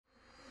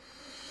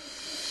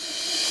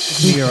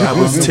Mirror. That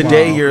was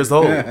today years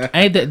old.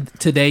 Ain't that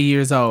today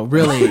years old?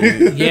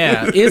 Really?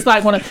 Yeah. It's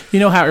like you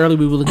know how early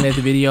we were looking at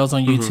the videos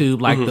on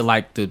YouTube,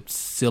 like the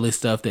silly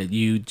stuff that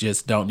you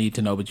just don't need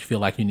to know, but you feel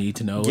like you need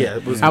to know. Yeah, I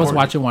was important.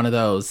 watching one of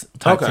those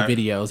types Okay. of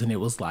videos, and it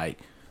was like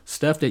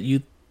stuff that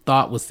you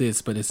thought was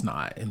this, but it's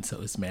not, and so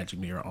it's Magic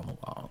Mirror on the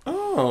Wall.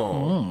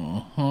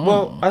 Oh.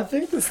 Well, I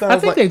think this sounds I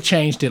think like... they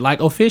changed it.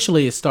 Like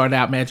officially, it started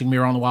out Magic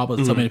Mirror on the Wall,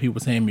 but so many people were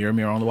saying Mirror,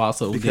 Mirror on the Wall,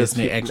 so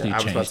Disney actually I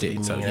was about changed to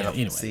it. So say, yeah,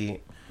 anyway. See,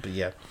 but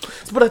yeah.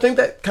 But I think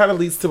that kind of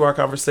leads to our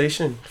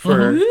conversation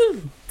for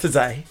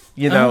today.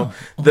 You know,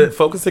 the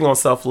focusing on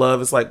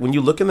self-love is like when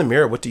you look in the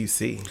mirror, what do you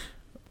see?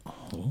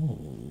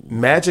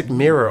 Magic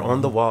Mirror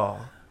on the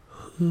Wall.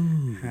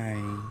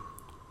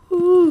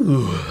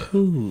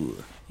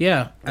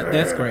 Yeah,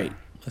 that's great.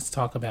 Let's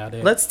talk about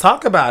it. Let's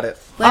talk about it.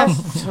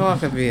 Let's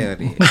talk about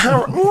it.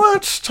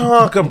 Let's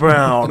talk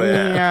about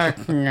it.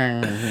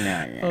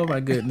 Oh my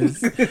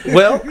goodness.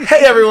 Well,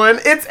 hey everyone,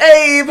 it's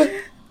Abe.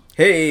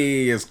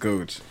 Hey, it's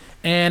Coach.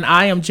 And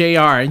I am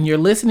JR, and you're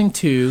listening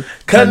to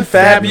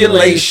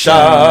Confabulation.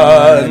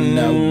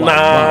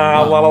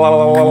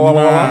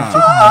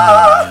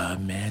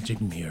 Magic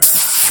Mirror.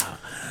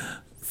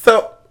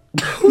 So,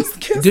 who's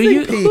kissing Do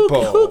you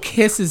people? who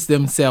kisses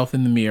themselves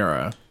in the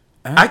mirror?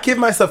 I give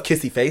myself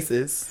kissy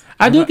faces.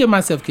 I do give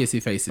myself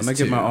kissy faces I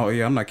too. get my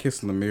I'm not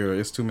kissing the mirror.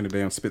 It's too many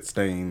damn spit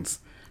stains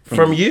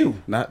From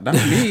you. Not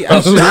me.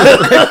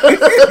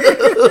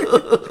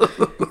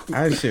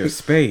 I share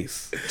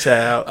space.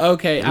 Child.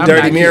 Okay, I'm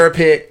Dirty not mirror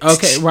pic.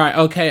 Okay, right.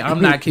 Okay,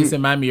 I'm not kissing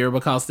my mirror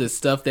because the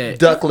stuff that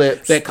Duck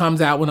lips. that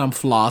comes out when I'm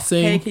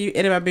flossing. Hey, can you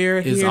edit my mirror?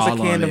 It's Here's a all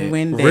can on of it.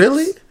 Windex.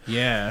 Really?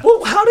 Yeah,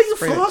 Well, how do you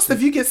floss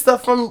if you get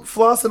stuff from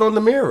flossing on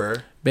the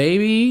mirror?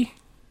 baby,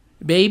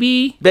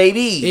 Baby.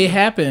 it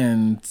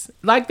happens.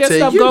 Like that To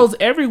stuff you. goes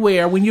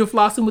everywhere when you're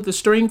flossing with the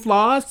string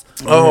floss.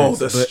 Oh,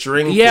 the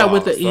string Yeah,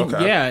 floss. with the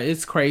Okay. yeah,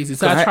 it's crazy.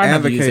 So I I try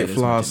not to use advocate it as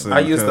much. flossing. I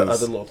use the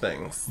because other little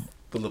things.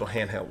 The little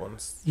handheld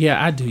ones.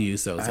 Yeah, I do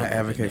use those. I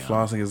advocate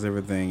flossing is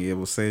everything. It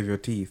will save your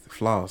teeth.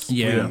 Floss.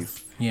 Yeah.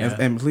 Please. Yeah.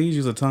 And please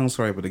use a tongue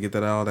scraper to get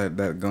all that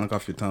gunk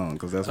off your tongue,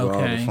 because that's where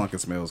all Okay. the funky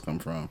smells come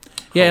from.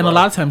 Yeah, and a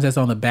lot of times that's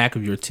on the back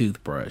of your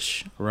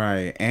toothbrush.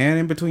 Right. And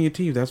in between your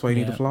teeth. That's why you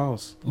need Yeah. to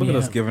floss. Look at Yeah.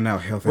 us giving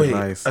out health Wait,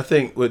 advice. I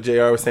think what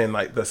JR was saying,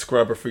 like the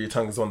scrubber for your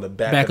tongue is on the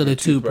back Of the your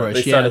toothbrush. They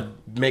Yeah, started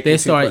making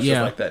toothbrushes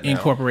like that now.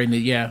 incorporating it.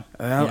 Yeah,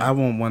 I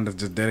want one that's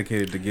just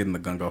dedicated to getting the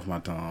gunk off my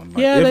tongue. Like,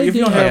 Yeah, they if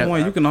you do don't have have-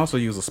 one, you can also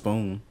use a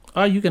spoon.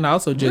 or you can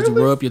also just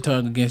rub your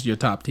tongue against your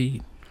top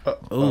teeth,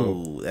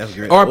 Oh, that's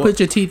great. or put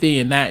your teeth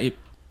in. That it,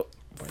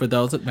 for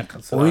those that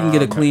Or you can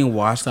get a clean some of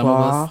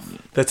us. washcloth.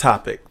 The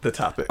topic.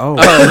 Oh,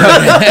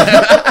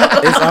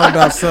 it's all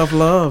about self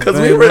love. Because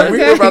we were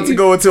about to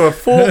go into a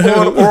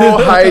full-on oral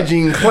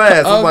hygiene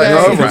class. I'm like, Okay.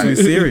 all Let's be right.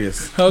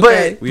 serious.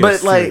 Okay. But We are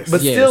like, serious.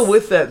 but Yes. still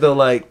with that though,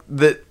 like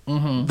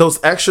those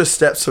extra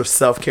steps for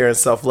self-care and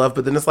self-love.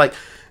 But then it's like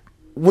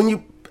when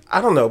you,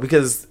 I don't know,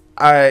 because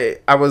I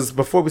was,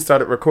 before we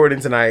started recording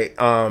tonight,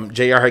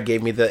 JR had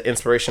gave me the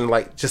inspiration to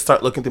like just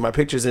start looking through my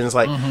pictures, and it's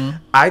like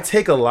I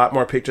take a lot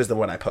more pictures than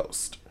what I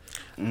post.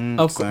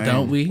 Of course,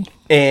 don't we?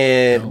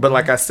 And but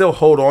like I still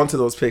hold on to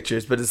those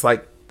pictures, but it's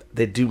like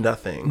they do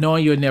nothing.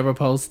 Knowing you'll never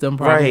post them,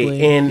 probably.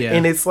 Right. And yeah.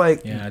 and it's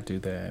like, yeah, I do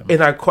that.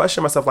 and I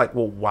question myself like,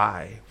 well,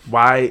 why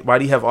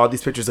do you have all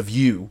these pictures of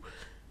you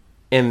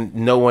and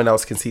no one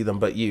else can see them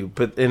but you?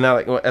 But and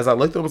I, like, as I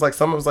looked at them, it was like,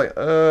 some was like,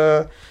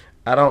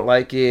 I don't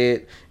like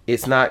it,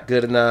 it's not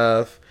good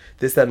enough,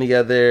 this, that, and the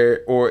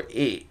other, or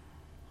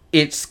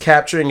it's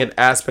capturing an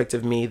aspect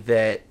of me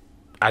that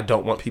I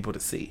don't want people to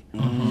see.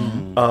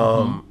 And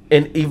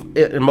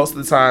most of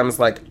the times,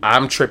 like,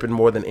 I'm tripping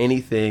more than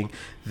anything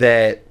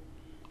that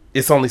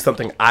it's only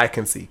something I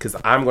can see, because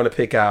I'm going to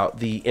pick out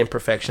the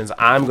imperfections.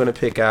 I'm going to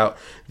pick out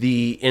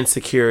the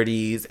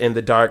insecurities and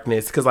the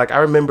darkness. Because, like, I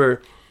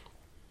remember,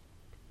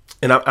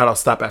 and I'll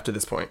stop after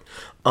this point,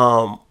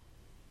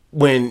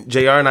 when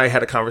JR and I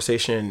had a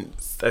conversation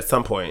at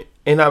some point,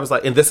 and I was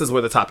like, and this is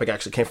where the topic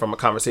actually came from, a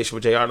conversation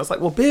with JR, and I was like,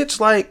 well, bitch,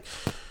 like,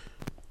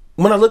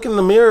 when I look in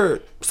the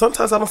mirror,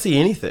 sometimes I don't see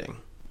anything.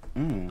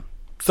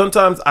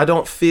 Sometimes I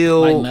don't feel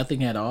Like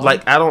nothing at all?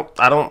 Like I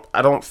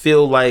don't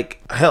feel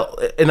like hell,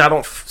 and I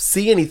don't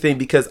see anything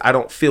because I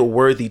don't feel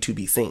worthy to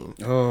be seen.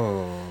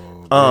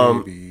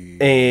 Oh, baby.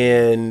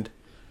 And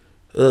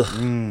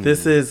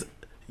this is,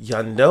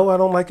 y'all know I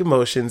don't like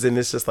emotions, and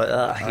it's just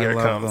like, here it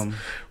love comes. them.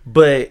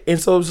 But and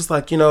so it was just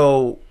like, you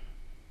know.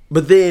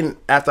 But then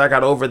after I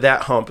got over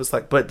that hump, it's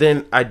like, but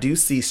then I do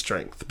see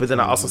strength, but then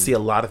I also see a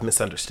lot of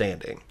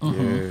misunderstanding.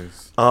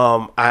 Yes.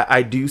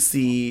 I do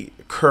see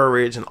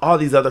courage and all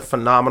these other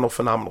phenomenal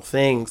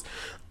things,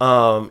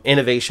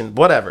 innovation,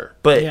 whatever.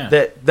 But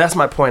Yeah. that's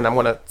my point. I'm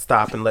gonna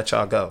stop and let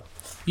y'all go.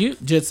 You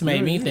just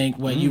made me think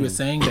when you were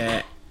saying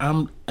that.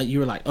 You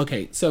were like,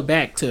 okay, so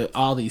back to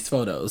all these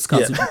photos,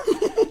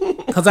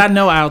 because I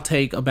know I'll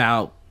take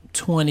about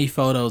 20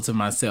 photos of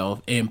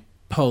myself and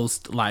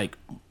post like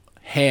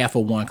half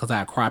of one, because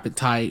I crop it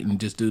tight and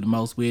just do the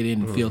most with it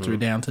and filter it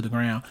down to the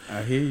ground.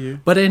 I hear you.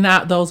 But in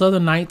those other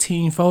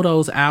 19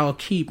 photos I'll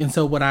keep. And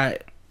so what I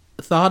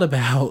thought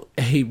about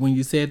when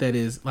you said that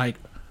is like,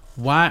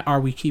 why are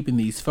we keeping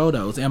these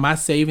photos? Am I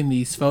saving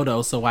these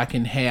photos so I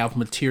can have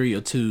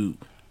material to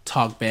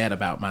talk bad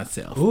about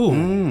myself?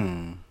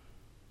 Ooh.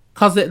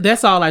 Because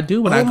that's all I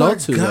do when I go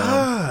to them.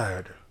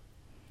 God.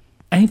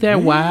 Ain't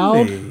that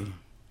wild?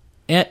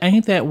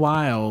 Ain't that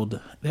wild?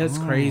 That's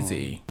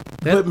crazy.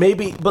 But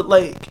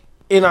like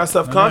in our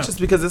subconscious,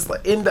 because it's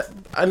like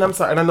and I'm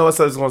sorry, and I know I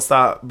said it's gonna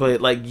stop,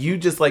 but like you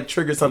just like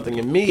trigger something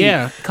in me.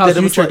 Yeah, because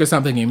you trigger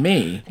something in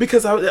me.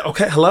 Because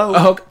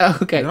hello.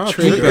 Okay,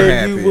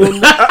 trigger You will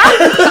not,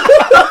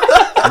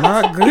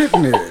 My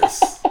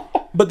goodness.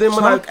 but then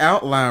when Chalk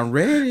outline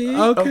ready.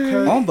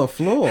 Okay. On the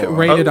floor.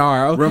 Rated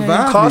R. Okay.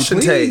 Revive Caution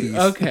me, please.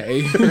 tape.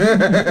 Okay.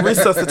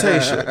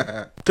 resuscitation,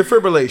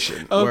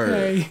 defibrillation.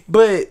 Okay.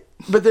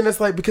 But then it's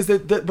like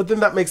but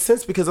then that makes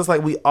sense because it's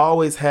like we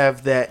always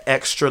have that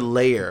extra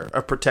layer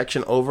of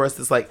protection over us.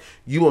 It's like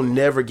you will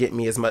never get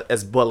me as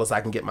well as I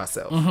can get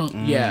myself.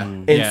 Yeah.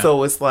 And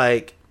so it's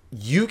like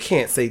you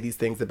can't say these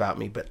things about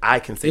me, but I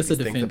can say It's a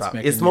these things defense about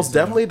me. It's most mechanism.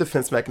 definitely a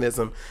defense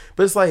mechanism.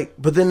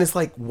 But then it's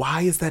like,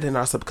 why is that in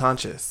our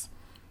subconscious?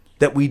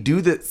 That we do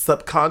that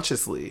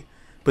subconsciously,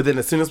 but then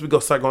as soon as we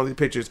start going through the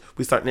pictures,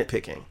 we start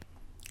nitpicking.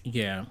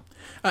 Yeah.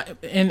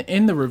 And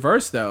in the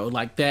reverse though,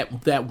 like that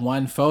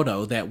one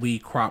photo that we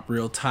crop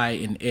real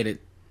tight and edit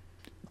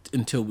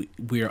until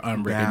we're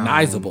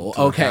unrecognizable.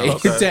 Okay.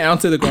 Down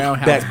to the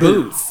ground. House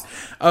boots.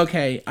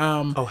 Okay.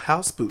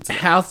 House boots.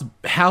 House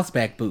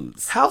back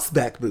boots. House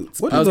back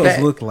boots. What do those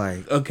look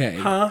like? Okay.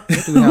 What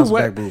do house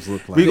back boots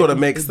look like? We're gonna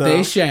make some.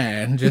 They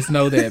shine. Just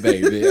know that,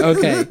 baby.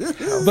 Okay.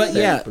 But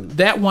yeah,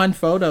 that one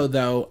photo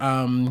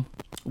though,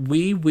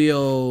 we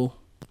will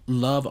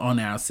love on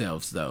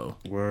ourselves though.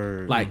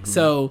 Word. Like,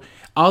 so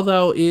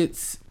although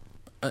it's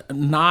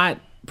not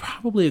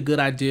probably a good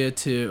idea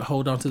to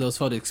hold on to those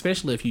photos,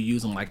 especially if you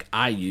use them like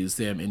I use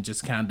them and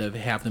just kind of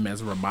have them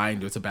as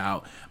reminders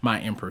about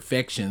my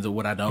imperfections or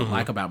what I don't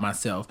like about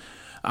myself.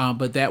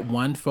 But that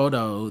one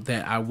photo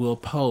that I will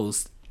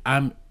post,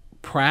 I'm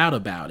proud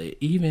about it.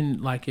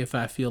 Even like if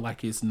I feel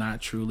like it's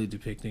not truly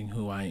depicting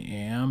who I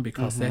am,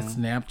 because that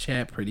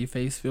Snapchat pretty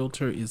face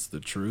filter is the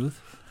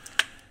truth.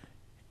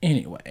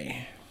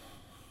 Anyway.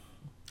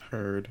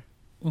 Heard.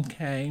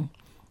 Okay.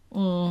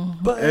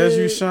 But As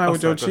you shine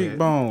with your sorry, go ahead.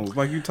 cheekbones,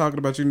 like you talking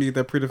about, you need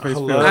that pretty face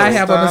filter. I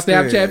have on a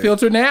Stop Snapchat it.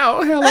 filter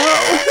now.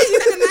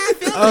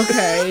 Hello.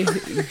 Okay.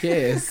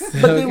 Yes.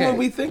 But then when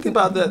we think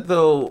about that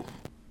though,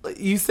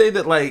 you say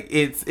that like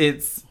it's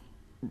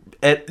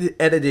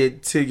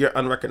edited to your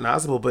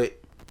unrecognizable, but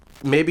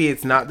maybe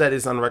it's not that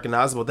it's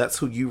unrecognizable. That's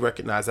who you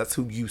recognize. That's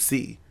who you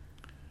see.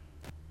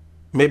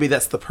 Maybe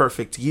that's the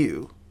perfect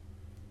you.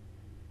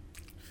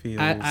 Feels.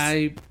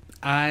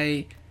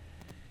 I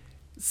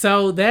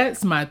so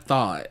that's my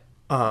thought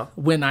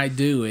when I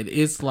do it.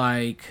 It's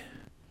like,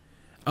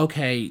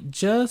 okay,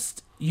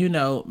 just,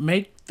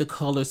 make the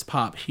colors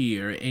pop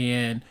here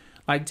and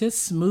like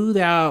just smooth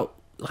out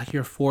like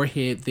your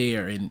forehead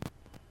there and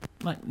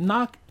like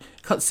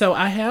so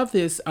I have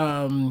this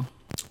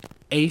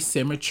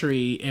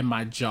asymmetry in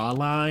my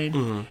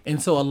jawline,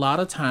 and so a lot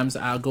of times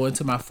I'll go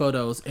into my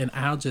photos and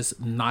I'll just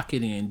knock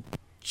it in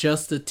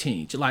just a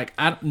tinge. Like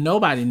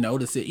nobody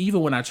notices it, even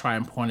when I try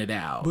and point it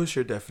out. What's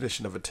your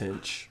definition of a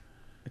tinge?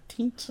 A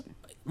teach.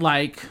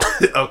 Like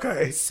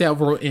Okay.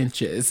 several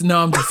inches.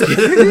 No, I'm just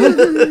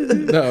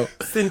kidding. No,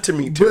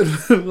 Centimeter.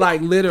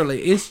 like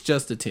literally, it's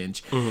just a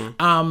tinge.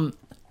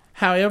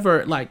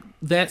 However, like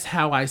that's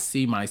how I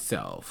see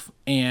myself,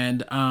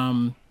 and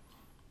not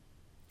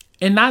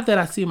that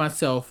I see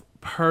myself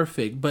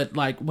perfect, but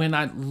like when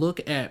I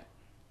look at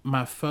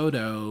my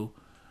photo,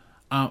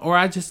 or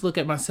I just look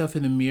at myself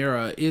in the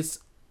mirror, it's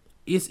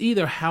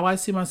either how I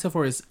see myself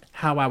or it's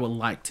how I would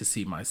like to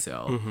see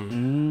myself.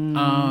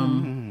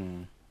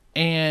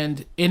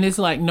 And it's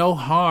like no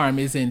harm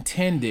is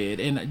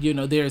intended, and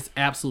there's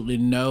absolutely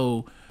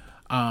no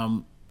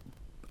I'm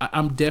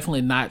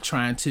definitely not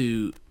trying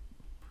to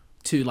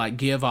like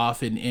give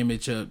off an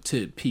image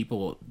to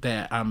people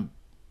that I'm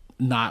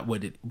not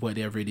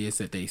whatever it is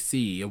that they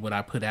see or what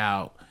I put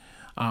out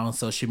on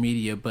social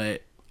media,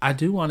 but I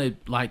do want to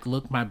like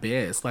look my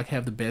best, like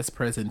have the best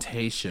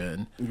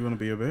presentation. You want to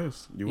be your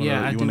best. You want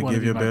Yeah, I to do wanna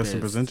give be your my best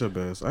and best. present your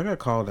best. I got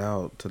called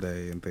out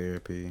today in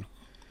therapy.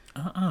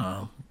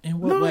 In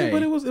what way?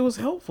 But it was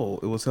helpful.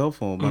 It was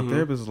helpful. My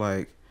therapist was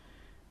like,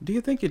 "Do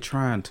you think you're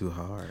trying too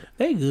hard?"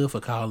 They good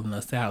for calling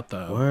us out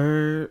though.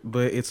 Word,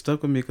 but it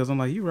stuck with me because I'm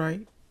like, "You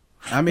right."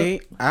 I mean,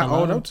 I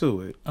own up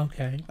to it.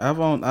 Okay. I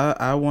want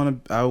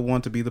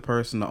to be the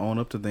person to own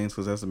up to things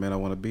because that's the man I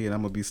want to be, and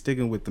I'm gonna be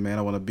sticking with the man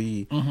I want to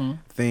be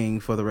thing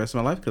for the rest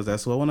of my life because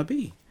that's who I want to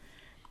be.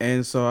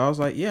 And so I was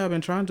like, yeah, I've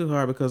been trying too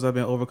hard because I've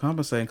been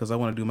overcompensating because I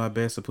want to do my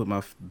best to put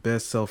my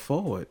best self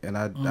forward, and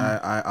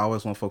I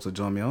always want folks to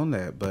join me on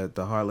that. But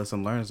the hard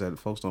lesson learned is that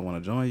folks don't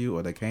want to join you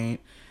or they can't.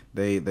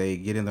 They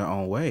get in their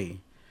own way.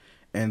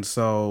 And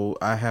so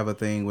I have a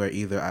thing where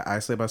either I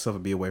isolate myself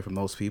and be away from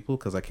those people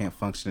because I can't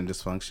function in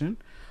dysfunction,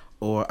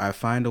 or I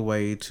find a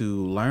way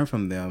to learn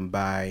from them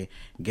by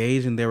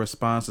gauging their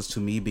responses to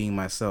me being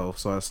myself.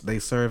 So they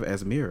serve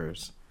as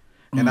mirrors.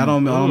 And I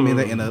don't mean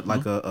that in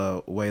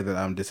a way that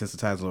I'm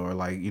desensitized or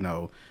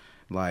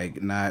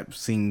like not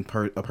seeing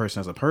a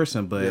person as a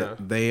person,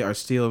 but they are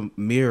still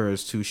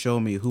mirrors to show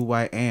me who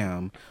I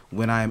am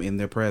when I am in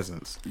their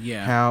presence.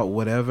 Yeah. How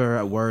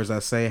whatever words I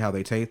say, how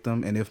they take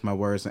them, and if my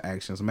words and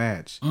actions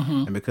match.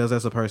 And because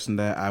that's a person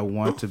that I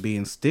want to be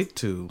and stick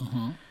to,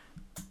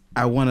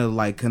 I want to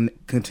like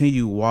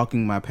continue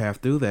walking my path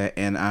through that.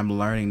 And I'm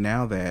learning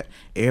now that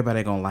everybody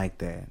ain't gonna like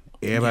that.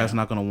 Everybody's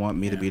not gonna want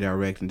me to be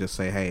direct and just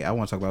say, "Hey, I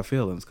want to talk about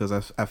feelings,"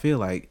 because I feel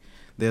like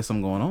there's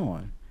something going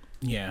on.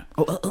 Yeah.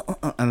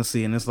 And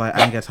see, and it's like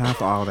I ain't got time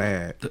for all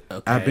that.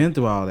 Okay. I've been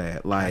through all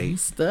that. Like, You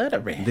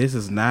stuttering. this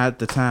is not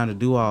the time to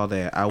do all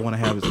that. I want to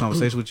have this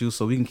conversation with you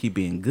so we can keep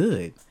being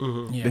good.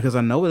 Yeah. Because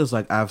I know what it's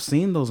like. I've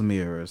seen those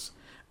mirrors.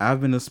 I've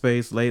been in a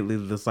space lately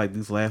that's like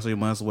these last 3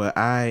 months where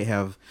I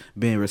have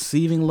been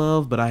receiving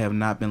love, but I have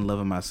not been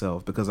loving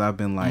myself because I've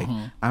been like,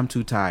 I'm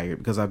too tired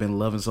because I've been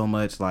loving so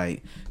much.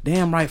 Like,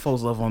 damn right,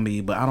 folks love on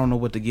me, but I don't know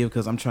what to give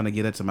because I'm trying to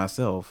get it to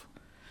myself.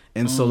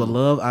 And so the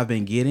love I've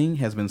been getting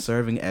has been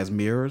serving as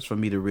mirrors for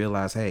me to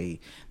realize, hey,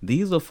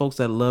 these are folks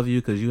that love you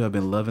because you have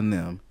been loving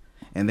them.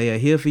 And they are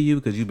here for you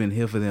because you've been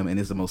here for them. And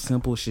it's the most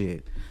simple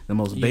shit. The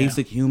most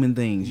basic human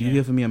things. You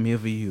here for me, I'm here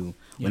for you.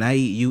 When I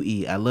eat, you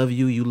eat. I love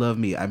you, you love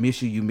me. I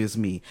miss you, you miss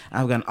me.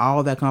 I've gotten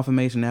all that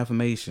confirmation and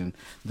affirmation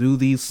through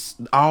this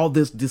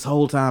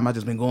whole time. I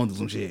just been going through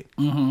some shit.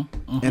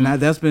 And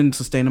that's been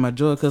sustaining my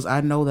joy because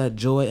I know that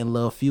joy and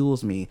love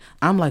fuels me.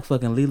 I'm like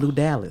fucking Lulu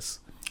Dallas.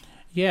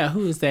 Yeah,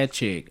 who is that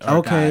chick? Or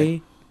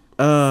Okay.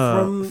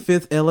 guy?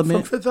 Fifth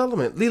Element. From Fifth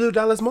Element. Lilo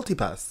Dallas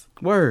Multipass.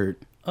 Word.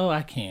 Oh,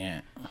 I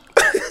can't.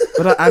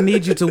 But I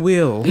need you to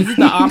will. Is it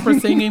the opera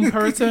singing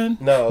person?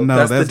 No, No,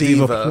 that's the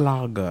Diva diva.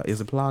 Plaga.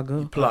 Is it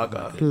Plaga?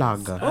 Plaga.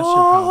 Plaga. I should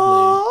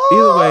probably.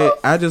 Either way,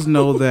 I just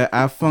know that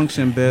I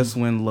function best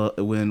when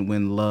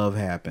love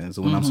happens,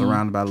 when I'm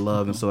surrounded by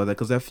love and so like that,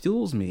 because that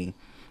fuels me.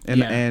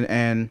 And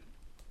and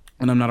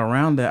when I'm not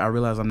around that, I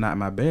realize I'm not at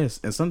my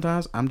best. And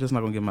sometimes I'm just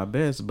not gonna give my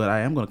best, but I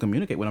am gonna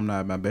communicate when I'm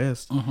not at my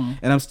best.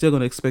 And I'm still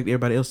gonna expect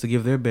everybody else to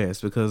give their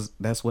best because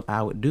that's what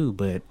I would do.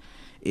 But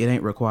it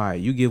ain't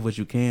required. You give what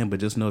you can, but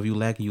just know if you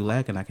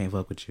lacking, I can't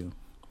fuck with you.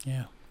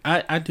 Yeah,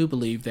 I do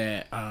believe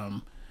that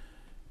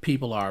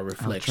people are a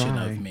reflection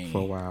of me.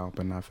 For a while,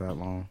 but not for that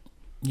long.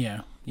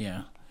 Yeah.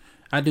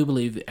 I do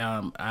believe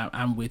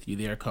I'm with you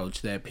there,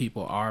 Coach, that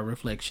people are a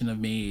reflection of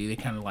me. They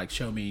kind of like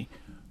show me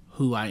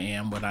who I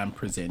am, what I'm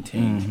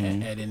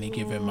presenting at any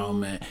given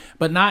moment.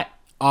 But not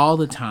all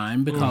the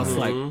time because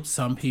like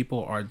some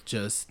people are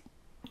just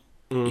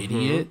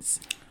idiots.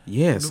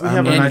 Yes,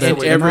 have mean, an idea And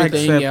what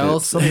everything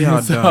else. Some of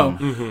y'all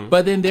dumb.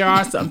 But then there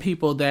are some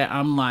people that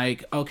I'm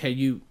like, okay,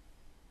 you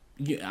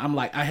I'm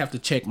like, I have to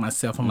check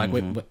myself. I'm like,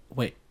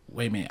 wait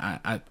a minute.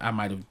 I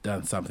might have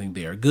done something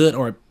there, good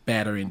or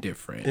bad or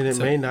indifferent. And it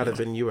may not have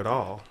been you at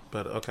all,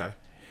 but okay.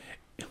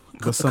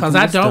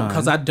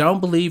 Because I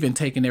don't believe in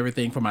taking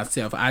everything for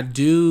myself. I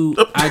do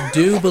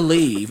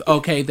believe,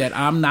 okay, that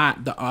I'm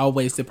not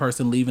always the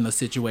person leaving a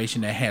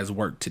situation that has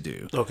work to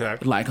do. Okay.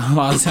 Like a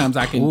lot of times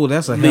I can. Ooh,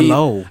 that's a leave,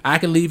 hello. I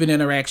can leave an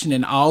interaction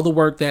and all the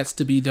work that's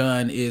to be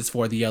done is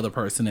for the other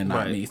person and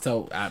not me.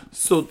 So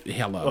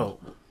hello.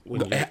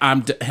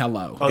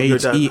 Hello. Oh, you're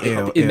done.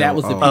 H-E-L-L. And that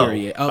was the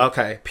period. Oh,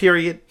 Okay.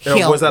 Period.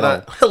 Hello. Was that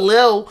a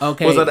hello?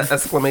 Okay. Was that an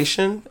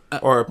exclamation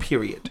or a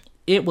period?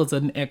 It was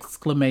an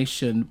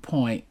exclamation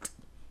point,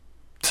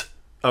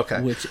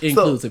 Okay. which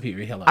includes a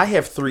period. Hello. I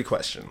have 3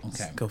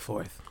 questions. Okay. Go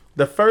forth.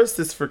 The first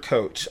is for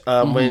Coach.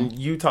 When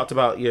you talked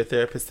about your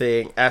therapist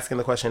asking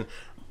the question,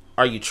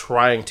 "Are you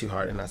trying too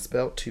hard?" And I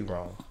spelled too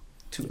wrong,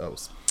 2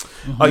 O's.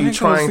 Are you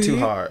trying too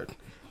hard?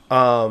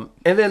 And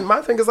then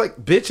my thing is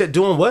like, bitch, at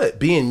doing what?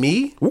 Being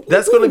me?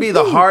 That's going to be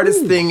the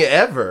hardest thing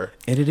ever.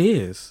 And it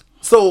is.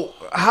 So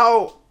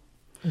how?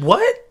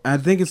 What? I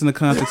think it's in the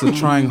context of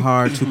trying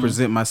hard to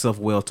present myself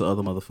well to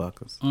other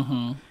motherfuckers.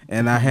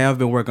 And I have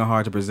been working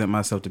hard to present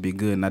myself to be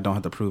good, and I don't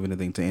have to prove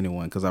anything to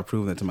anyone because I've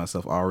proven it to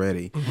myself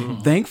already.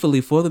 Thankfully,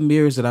 for the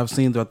mirrors that I've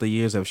seen throughout the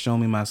years have shown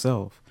me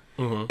myself.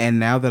 And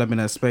now that I'm in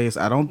that space,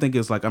 I don't think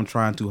it's like I'm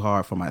trying too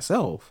hard for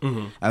myself.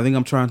 I think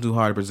I'm trying too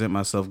hard to present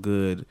myself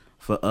good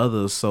for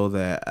others so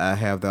that I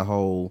have that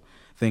whole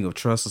thing of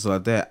trust and stuff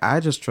like that. I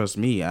just trust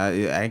me. I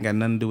ain't got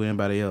nothing to do with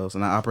anybody else,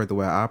 and I operate the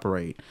way I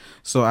operate.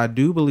 So I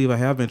do believe I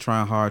have been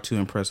trying hard to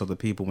impress other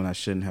people when I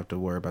shouldn't have to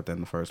worry about that in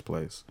the first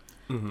place.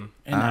 I'm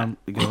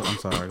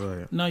sorry. Go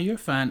ahead. No, you're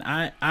fine.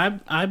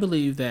 I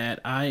believe that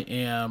I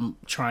am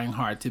trying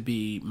hard to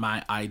be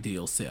my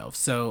ideal self.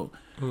 So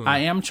I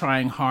am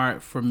trying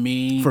hard for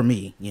me. For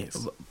me,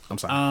 yes. I'm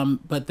sorry.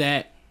 But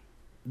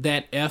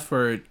that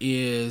effort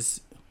is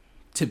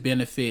to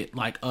benefit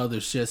like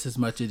others just as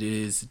much as it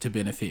is to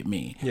benefit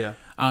me. Yeah.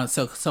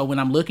 So when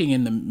I'm looking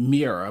in the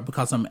mirror,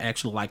 because I'm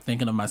actually like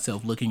thinking of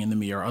myself looking in the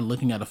mirror or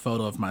looking at a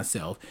photo of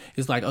myself,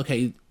 it's like,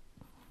 okay,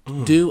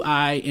 do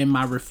I in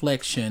my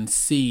reflection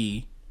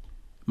see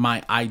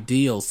my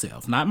ideal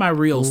self, not my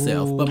real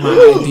self, but my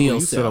ideal You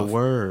self. said a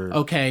word.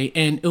 Okay,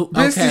 and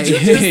Did you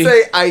just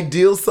say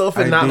ideal self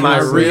and not my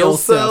real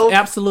self?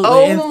 Absolutely.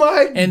 Oh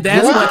my and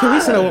that's God. what Can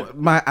we say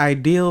my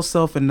ideal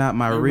self and not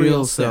my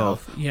real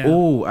self? Yeah.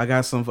 Ooh, I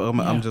got some.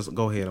 I'm just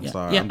go ahead. I'm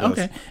sorry. Yeah. I'm just,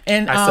 Okay.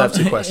 And I still have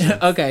 2 questions.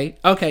 Okay.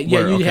 Yeah.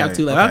 Word, You have okay,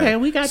 2 left. Okay.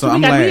 We got. So We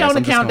I'm got. We last. on the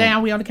I'm just countdown.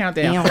 gonna- We on the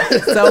countdown.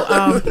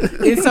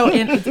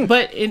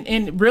 But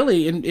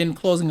in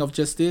closing of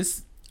just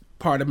this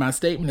part of my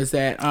statement is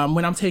that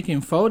when I'm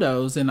taking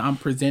photos and I'm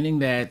presenting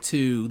that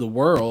to the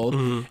world,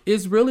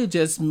 it's really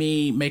just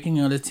me making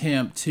an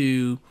attempt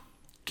to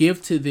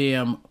give to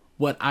them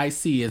what I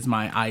see as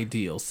my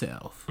ideal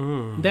self.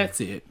 That's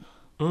it.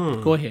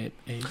 Go ahead,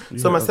 Abe.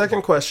 So my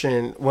second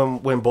question,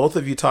 when both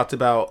of you talked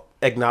about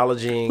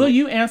acknowledging, Will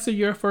you answer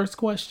your first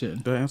question?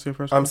 Did I answer your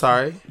first? I'm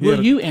sorry.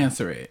 Will you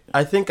answer it?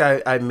 I think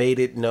I made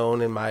it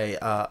known in my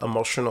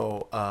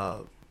emotional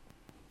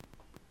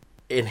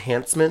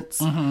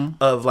enhancements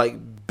of like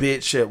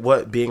bitch at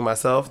what being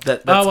myself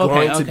that's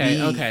going to be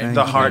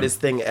the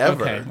hardest thing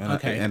ever.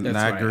 And that's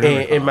I right.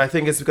 agree. And my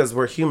thing is because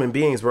we're human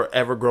beings, we're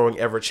ever growing,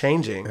 ever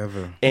changing.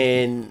 Ever.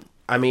 And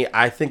I mean,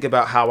 I think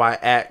about how I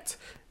act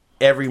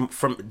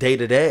from day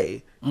to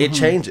day. It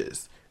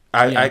changes.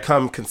 I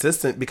become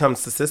consistent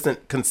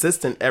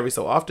every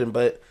so often,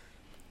 but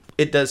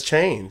it does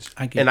change.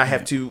 And I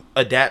have to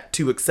adapt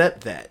to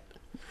accept that.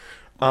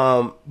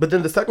 But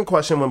then the second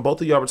question, when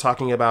both of y'all were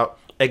talking about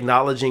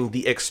acknowledging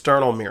the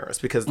external mirrors,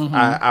 because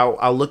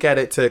I'll look at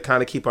it to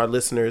kind of keep our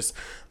listeners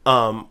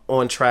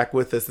on track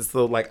with this. It's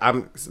so like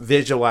I'm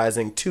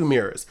visualizing 2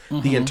 mirrors,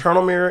 the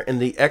internal mirror and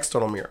the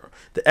external mirror.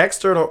 The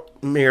external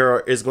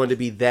mirror is going to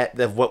be that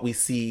of what we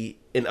see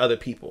in other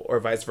people or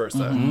vice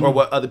versa, or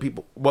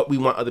what we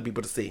want other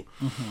people to see.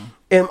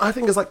 And I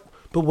think it's like,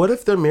 but what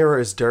if their mirror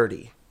is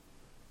dirty?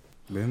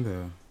 Been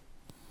there.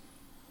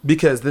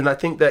 Because then I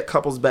think that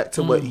couples back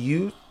to what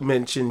you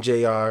mentioned,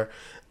 JR,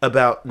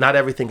 about not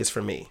everything is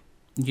for me.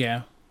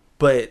 Yeah.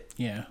 But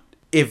Yeah.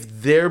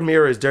 if their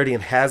mirror is dirty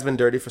and has been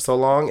dirty for so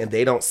long and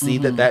they don't see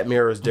that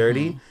mirror is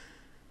dirty,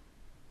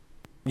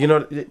 you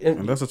know,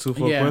 And that's a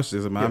twofold question.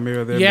 Is it my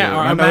mirror, their Yeah, mirror?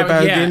 or I know my-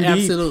 everybody's yeah, getting deep.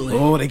 absolutely.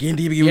 Oh, they getting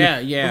deep.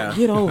 Yeah.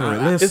 Get over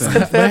it. it's Listen.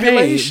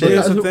 confabulation.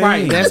 Here's the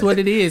Right. thing. That's what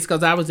it is.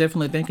 Because I was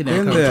definitely thinking that.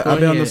 In Coach. there, Go I've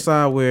been on the ahead.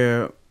 side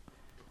where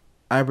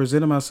I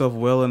presented myself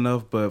well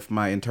enough, but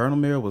my internal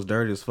mirror was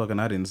dirty as fuck, and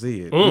I didn't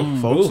see it.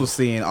 Folks were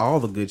seeing all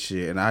the good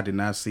shit, and I did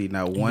not see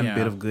not one Yeah.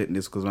 bit of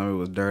goodness because my mirror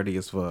was dirty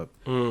as fuck.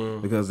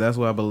 Because that's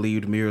what I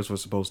believed mirrors were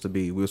supposed to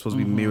be. We were supposed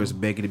to be mirrors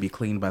begging to be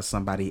cleaned by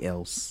somebody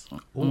else.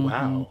 Oh,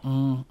 wow.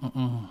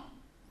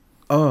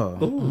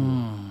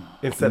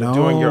 Instead of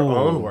doing your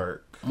own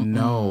work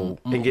No.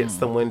 and get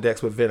some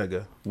Windex with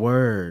vinegar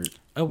Word.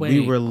 Oh, wait.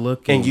 We were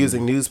looking. and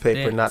using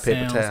newspaper, That not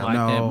paper sounds towel. like-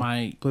 no, that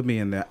might- put me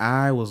in there.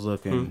 I was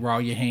looking. Raw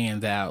your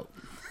hands out.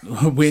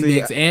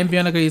 Windex and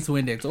vinegar is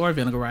Windex or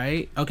vinegar,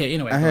 right? Okay,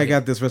 anyway. I go had ahead.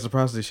 got this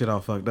reciprocity shit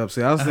all fucked up.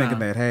 See, I was thinking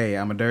that, hey,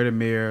 I'm a dirty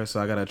mirror,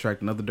 so I gotta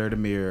attract another dirty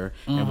mirror.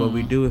 And what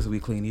we do is we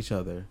clean each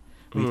other.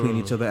 We clean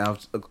each other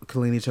out,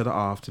 clean each other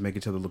off to make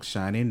each other look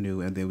shiny and new,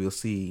 and then we'll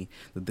see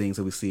the things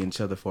that we see in each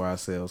other for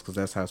ourselves, because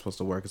that's how it's supposed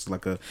to work. It's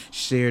like a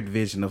shared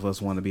vision of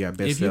us wanting to be our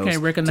best If you selves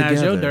can't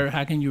recognize your together. dirt,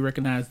 how can you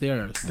recognize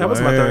theirs? That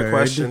was my third Word.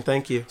 question.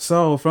 Thank you.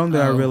 So from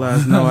there, I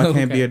realized, no, I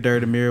can't be Okay. a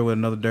dirty mirror with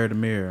another dirty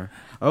mirror.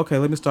 Okay,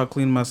 let me start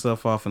cleaning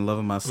myself off and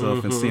loving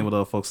myself and seeing what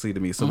other folks see to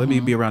me. So let me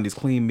be around these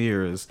clean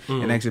mirrors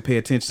and actually pay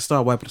attention.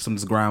 Start wiping some of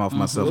this grime off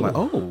myself. Like,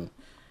 oh,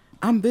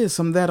 I'm this,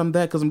 I'm that,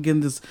 because I'm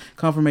getting this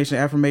confirmation,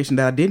 affirmation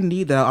that I didn't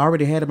need, that I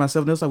already had it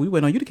myself. And it's like, we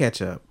waiting on you to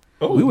catch up.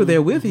 We were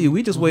there with you.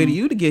 We just waited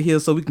you to get here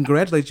so we can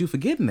congratulate you for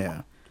getting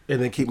there.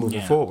 And then keep moving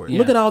Yeah. forward. Yeah.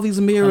 Look at all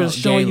these mirrors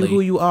showing you daily. who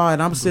you are,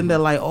 and I'm sitting there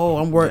like, oh,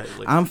 Daily.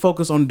 I'm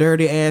focused on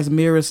dirty ass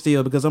mirrors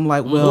still, because I'm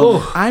like,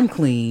 well, I'm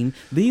clean.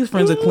 These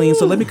friends are clean,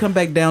 so let me come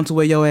back down to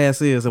where your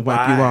ass is and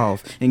wipe you Right.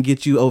 off and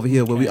get you over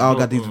here where we all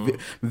got these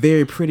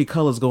very pretty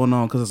colors going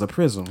on because it's a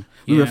prism.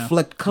 We Yeah.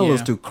 reflect colors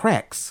Yeah. through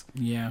cracks.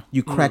 Yeah.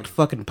 You cracked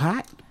fucking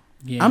pot.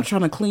 Yeah. I'm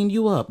trying to clean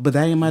you up, but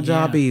that ain't my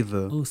job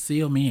either. Ooh,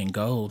 seal me in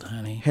gold,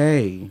 honey.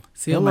 Hey,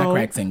 Seal my hello?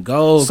 cracks in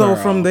gold. So girl.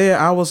 from there,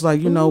 I was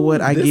like, you know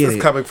what? I This get is it.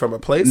 coming from a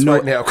place No,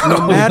 right now.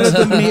 no matter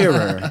the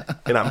mirror.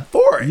 And I'm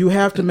for it. You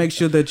have to make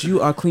sure that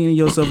you are cleaning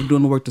yourself and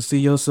doing the work to see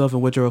yourself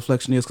and what your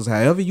reflection is. Because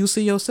however you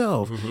see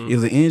yourself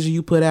is the energy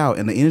you put out,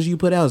 and the energy you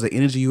put out is the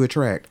energy you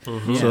attract.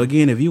 So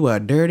again, if you are a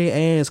dirty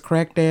ass,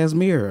 cracked ass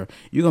mirror,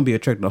 you're gonna be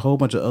attracting a whole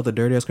bunch of other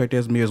dirty ass, cracked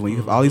ass mirrors. When you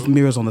have all these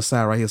mirrors on the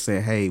side right here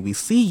saying, "Hey, we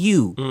see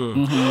you.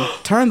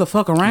 Turn the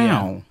fuck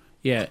around."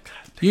 Yeah.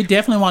 You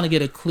definitely want to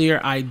get a clear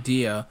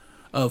idea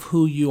of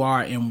who you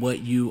are and what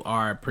you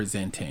are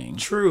presenting.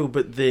 True,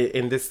 but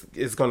and this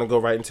is going to go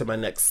right into my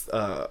next,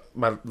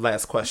 my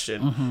last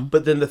question.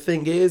 But then the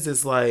thing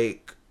is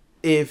like,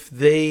 if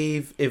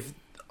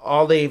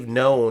all they've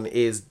known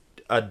is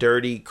a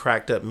dirty,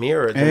 cracked up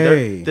mirror,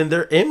 then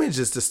their image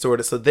is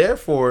distorted. So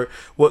therefore,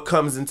 what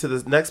comes into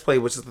the next play,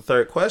 which is the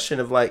third question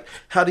of like,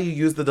 how do you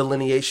use the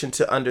delineation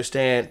to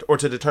understand or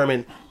to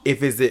determine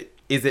if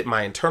is it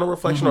my internal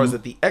reflection or is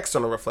it the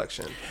external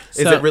reflection?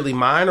 Is So- it really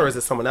mine or is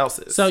it someone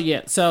else's? So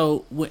yeah,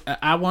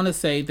 I want to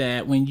say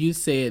that when you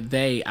said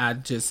they, I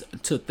just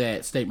took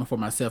that statement for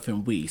myself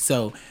and we.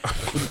 So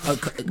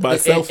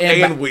Myself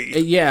and we.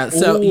 Yeah.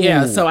 So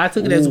Ooh. so I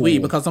took it as we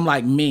Ooh. because I'm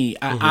like me.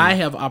 I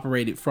have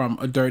operated from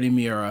a dirty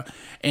mirror,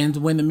 and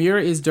when the mirror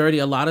is dirty,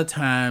 a lot of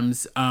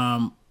times,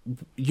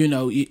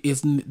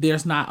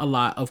 there's not a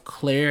lot of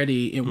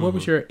clarity. And what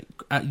was your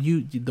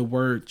the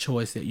word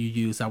choice that you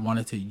used? I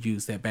wanted to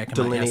use that back in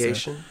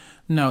Delineation? my answer.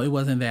 No, it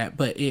wasn't that,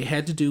 but it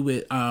had to do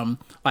with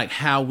like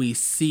how we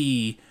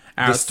see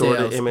ourselves.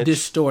 Distorted image.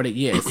 Distorted,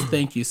 yes.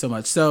 Thank you so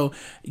much. So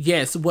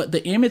yes, what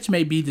the image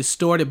may be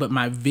distorted, but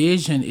my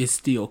vision is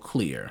still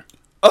clear.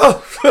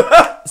 Oh,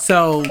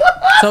 so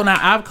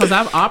now because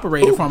I've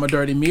operated from a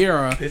dirty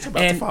mirror, It's about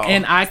to fall.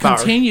 and I Sorry.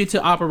 continue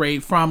to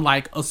operate from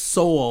like a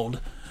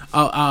soiled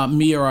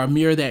mirror, a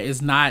mirror that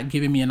is not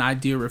giving me an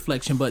ideal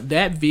reflection. But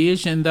that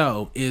vision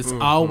though is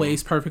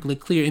always perfectly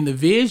clear, and the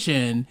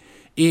vision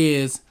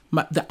is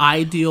the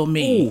ideal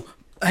me. Ooh,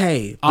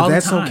 hey, All but the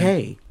that's time.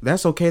 okay.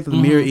 That's okay that the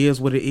mirror is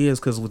what it is,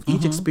 because with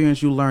each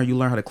experience you learn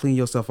how to clean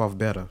yourself off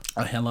better.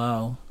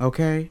 Hello,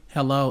 Okay?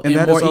 hello, And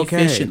that more is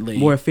okay. efficiently,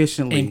 More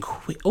efficiently. and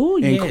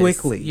yes,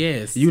 quickly.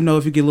 Yes, You know,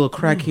 if you get a little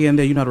crack here and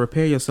there, you know how to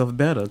repair yourself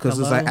better. Because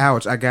it's like, Hello.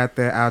 ouch, I got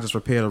that. I'll just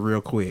repair it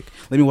real quick.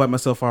 Let me wipe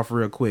myself off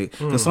real quick.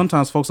 Because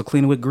sometimes folks are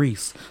cleaning with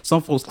grease.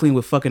 Some folks clean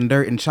with fucking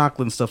dirt and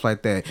chocolate and stuff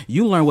like that.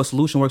 You learn what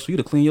solution works for you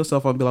to clean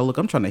yourself up and be like, look,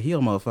 I'm trying to heal,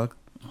 motherfucker.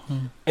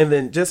 And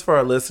then just for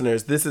our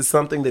listeners, this is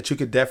something that you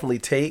could definitely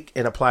take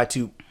and apply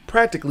to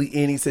practically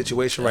any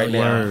situation right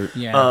now. Word.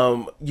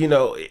 Yeah.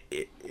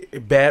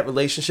 Bad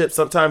relationships,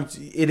 sometimes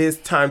it is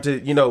time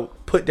to,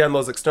 put down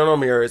those external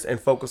mirrors and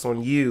focus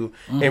on you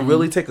and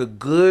really take a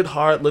good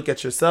hard look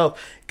at yourself,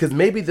 because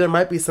maybe there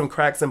might be some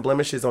cracks and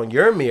blemishes on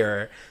your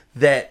mirror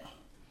that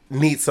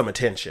need some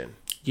attention.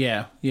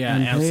 yeah,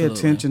 And absolutely. pay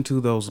attention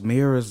to those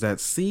mirrors that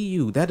see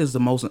you. That is the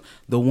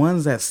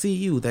ones that see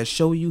you, that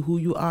show you who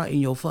you are in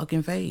your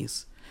fucking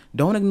face.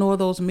 Don't ignore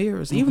those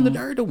mirrors, even the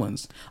dirty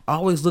ones.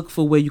 Always look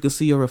for where you can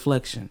see your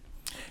reflection.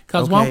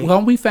 Because Okay.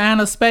 won't we find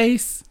a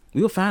space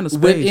We'll find a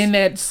space. within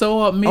that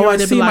soiled mirror? Oh, I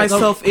to see be like,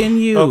 myself in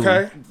you.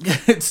 Okay.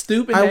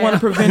 stupid. I now. want to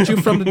prevent you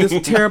from this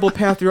terrible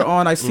path you're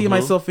on. I see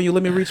myself in you.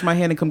 Let me reach my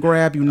hand and come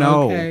grab you.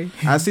 No. Okay.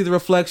 I see the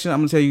reflection. I'm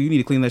going to tell you, you need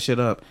to clean that shit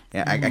up.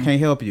 I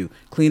can't help you.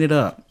 Clean it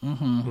up.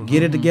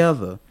 Get it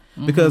together.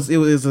 Because it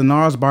was a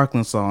Gnarls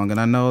Barkley song, and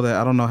I know that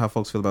I don't know how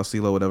folks feel about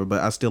CeeLo or whatever,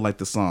 but I still like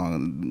the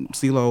song.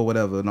 CeeLo,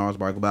 whatever, Gnarls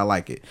Barkley, but I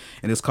like it.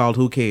 And it's called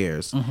Who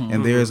Cares?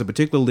 And there's a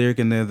particular lyric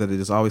in there that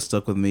has always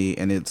stuck with me,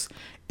 and it's,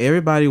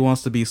 everybody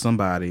wants to be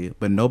somebody,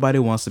 but nobody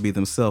wants to be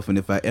themselves. And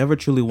if I ever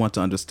truly want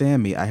to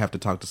understand me, I have to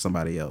talk to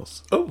somebody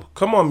else. Oh,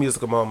 come on,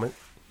 musical moment.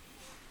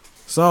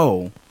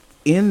 So,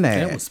 in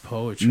that was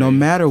poetry. no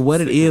matter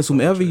what it is,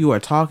 whomever you are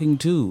talking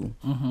to,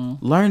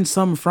 learn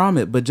something from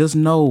it, but just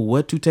know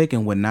what to take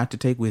and what not to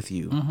take with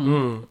you.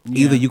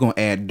 Either you're going to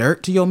add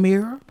dirt to your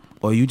mirror,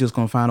 or you just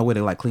going to find a way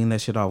to like clean that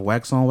shit off,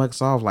 wax on,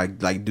 wax off,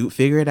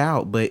 figure it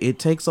out. But it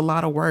takes a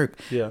lot of work.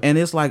 Yeah. And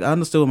it's like, I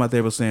understood what my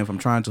therapist was saying, if I'm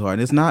trying too hard,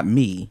 and it's not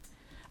me.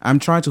 I'm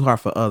trying too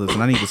hard for others,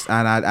 and I need to,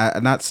 and I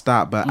not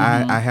stop, but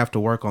I have to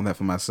work on that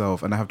for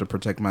myself, and I have to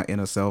protect my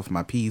inner self,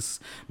 my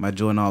peace, my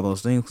joy, and all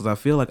those things, because I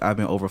feel like I've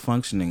been over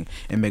functioning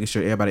and making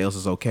sure everybody else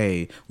is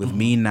okay with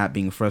me not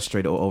being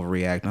frustrated or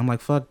overreacting. I'm like,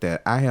 fuck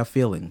that. I have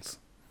feelings.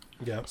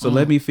 Yeah. So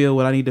let me feel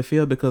what I need to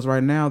feel, because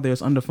right now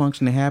there's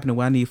underfunctioning happening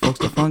where I need folks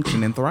to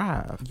function and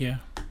thrive. Yeah.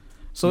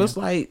 So it's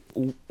like,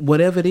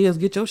 whatever it is,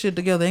 get your shit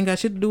together. Ain't got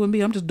shit to do with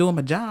me. I'm just doing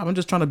my job. I'm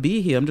just trying to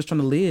be here. I'm just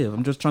trying to live.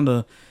 I'm just trying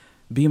to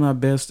be my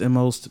best and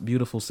most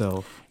beautiful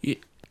self.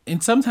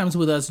 And sometimes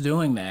with us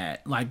doing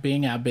that, like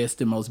being our best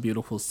and most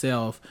beautiful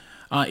self,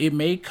 it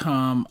may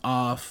come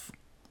off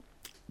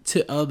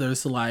to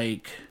others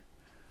like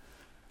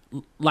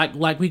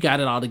we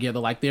got it all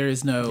together. Like there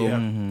was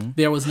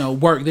no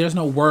work. There's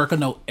no work or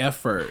no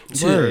effort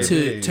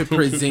to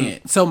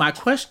present. So my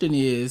question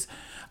is,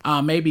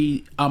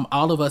 maybe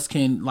all of us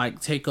can like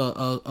take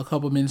a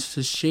couple minutes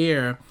to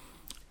share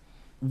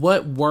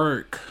what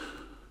work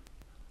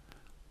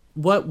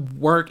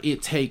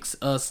it takes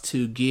us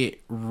to get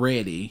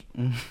ready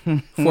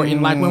for, and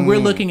like when we're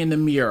looking in the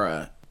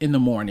mirror in the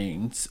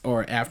mornings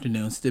or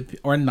afternoons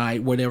or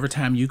night, whatever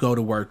time you go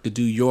to work to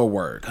do your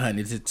work,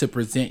 honey, to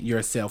present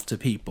yourself to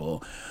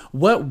people.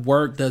 What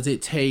work does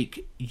it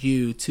take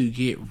you to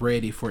get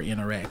ready for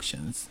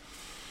interactions?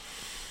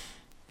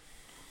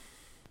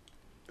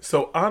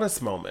 So,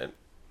 honest moment.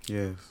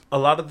 Yes. A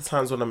lot of the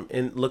times when I'm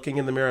looking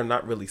in the mirror, I'm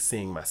not really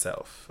seeing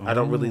myself. I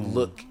don't really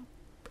look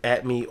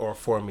at me or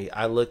for me.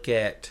 I look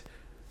at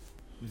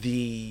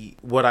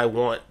what I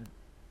want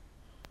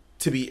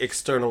to be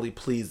externally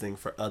pleasing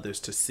for others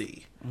to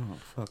see. Oh,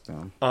 fuck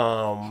them.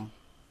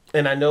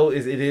 And I know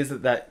it is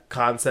that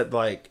concept,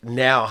 like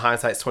now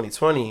hindsight's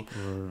 2020,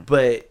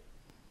 but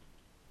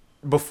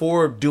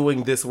before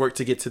doing this work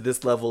to get to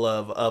this level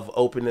of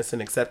openness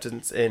and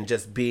acceptance and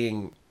just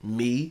being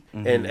me,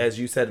 and as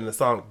you said in the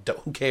song,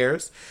 who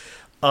cares?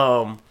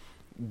 And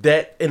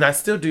I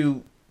still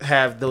do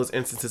have those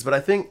instances, but I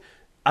think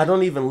I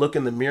don't even look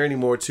in the mirror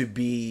anymore to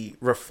be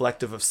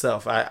reflective of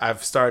self.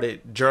 I've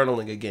started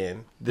journaling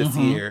again this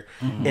year,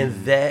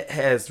 and that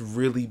has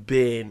really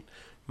been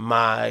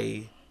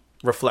my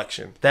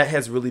reflection. That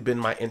has really been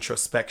my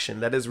introspection.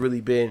 That has really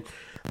been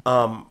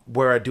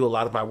where I do a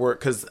lot of my work,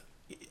 because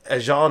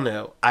as y'all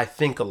know, I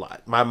think a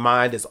lot. My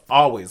mind is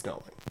always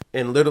going,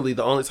 and literally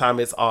the only time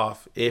it's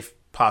off, if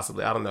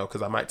possibly, I don't know,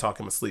 because I might talk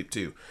in my sleep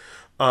too,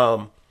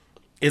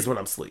 is when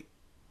I'm asleep.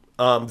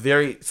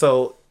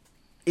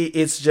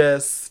 It's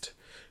just,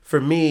 for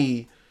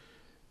me,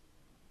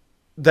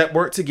 that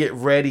work to get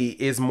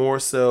ready is more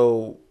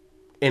so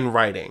in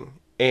writing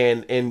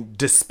and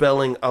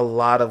dispelling a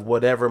lot of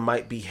whatever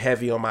might be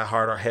heavy on my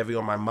heart or heavy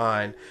on my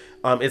mind.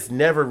 It's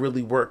never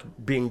really work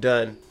being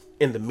done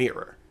in the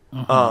mirror.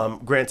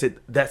 Granted,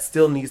 that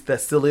still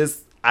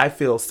is, I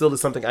feel, still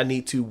is something I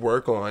need to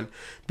work on,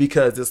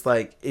 because it's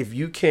like, if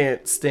you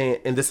can't stand,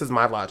 and this is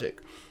my logic,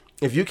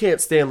 if you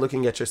can't stand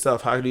looking at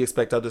yourself, how do you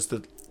expect others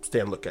to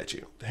stand look at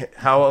you?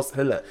 How else?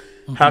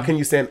 How can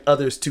you stand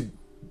others to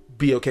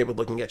be okay with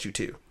looking at you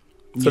too?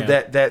 So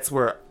that's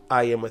where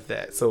I am with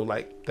that. So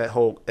like that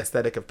whole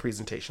aesthetic of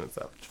presentation and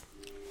stuff.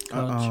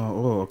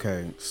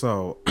 Okay.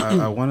 So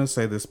I want to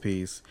say this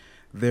piece.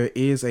 There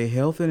is a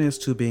healthiness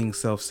to being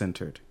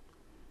self-centered,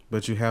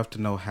 but you have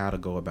to know how to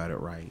go about it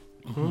right.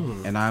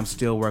 And I'm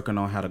still working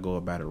on how to go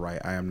about it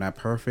right. I am not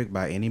perfect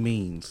by any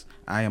means.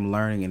 I am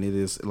learning, and it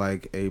is,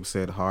 like Abe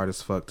said, hard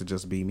as fuck to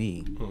just be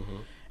me.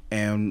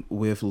 And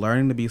with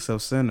learning to be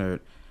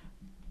self-centered,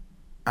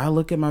 I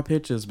look at my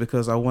pictures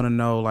because I want to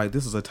know, like,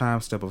 this is a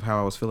time step of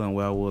how I was feeling,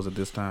 where I was at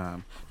this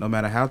time. No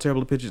matter how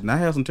terrible the pictures, and I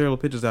have some terrible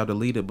pictures I've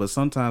deleted, but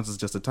sometimes it's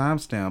just a time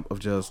stamp of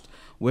just,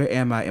 where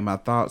am I in my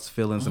thoughts,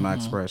 feelings, and my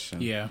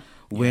expression.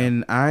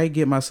 When I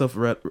get myself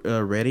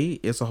ready,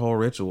 it's a whole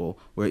ritual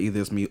where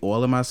either it's me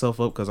oiling myself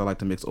up because I like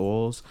to mix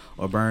oils,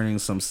 or burning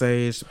some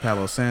sage,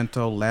 Palo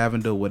Santo,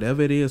 lavender,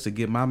 whatever it is to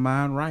get my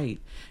mind right.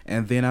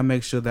 And then I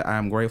make sure that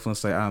I'm grateful and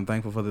say, I'm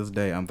thankful for this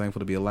day. I'm thankful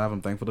to be alive.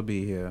 I'm thankful to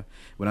be here.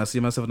 When I see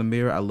myself in the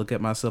mirror, I look at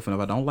myself, and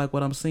if I don't like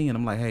what I'm seeing,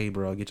 I'm like, hey,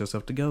 bro, get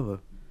yourself together.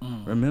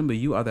 Remember,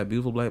 you are that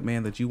beautiful black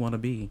man that you want to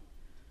be.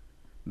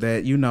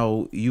 That, you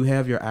know, you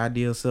have your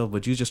ideal self,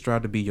 but you just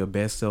strive to be your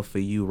best self for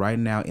you right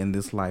now in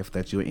this life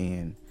that you're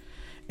in.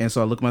 And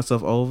so I look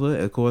myself over.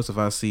 Of course, if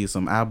I see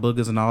some eye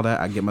boogers and all that,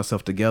 I get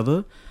myself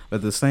together. But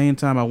at the same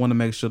time, I want to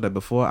make sure that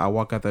before I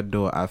walk out that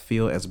door, I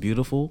feel as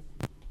beautiful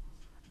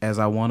as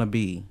I want to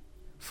be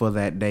for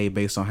that day,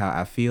 based on how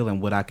I feel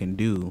and what I can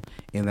do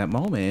in that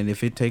moment. And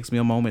if it takes me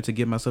a moment to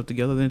get myself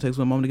together, then it takes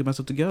me a moment to get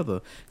myself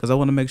together. Because I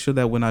want to make sure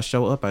that when I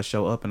show up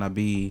and I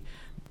be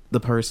the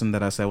person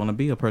that I say I want to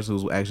be, a person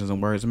whose actions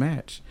and words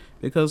match.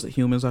 Because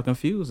humans are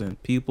confusing.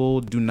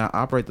 People do not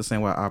operate the same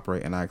way I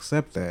operate, and I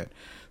accept that.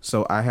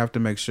 So I have to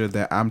make sure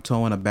that I'm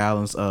towing a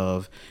balance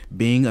of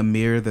being a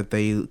mirror that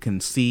they can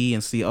see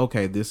and see,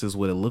 okay, this is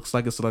what it looks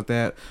like, it's like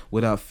that,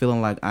 without feeling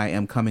like I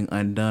am coming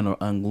undone or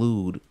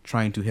unglued,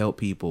 trying to help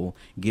people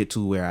get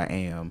to where I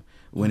am.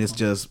 When it's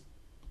just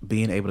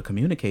being able to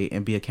communicate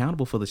and be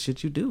accountable for the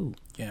shit you do.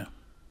 Yeah.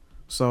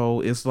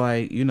 So it's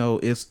like, you know,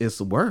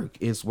 it's work,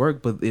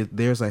 but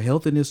there's a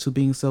healthiness to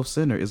being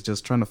self-centered. It's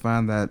just trying to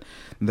find that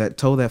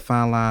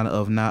fine line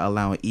of not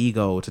allowing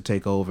ego to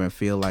take over and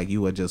feel like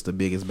you are just the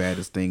biggest,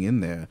 baddest thing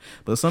in there.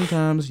 But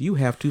sometimes you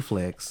have to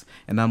flex,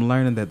 and I'm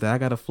learning that I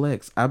gotta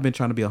flex. I've been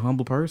trying to be a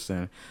humble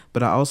person,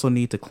 but I also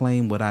need to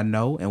claim what I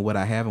know and what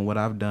I have and what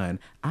I've done.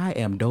 I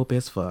am dope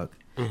as fuck.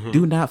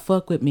 Do not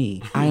fuck with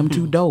me. I am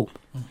too dope.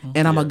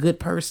 And I'm a good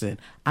person.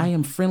 I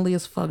am friendly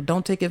as fuck.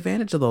 Don't take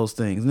advantage of those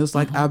things. And it's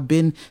like I've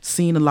been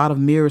seeing a lot of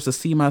mirrors to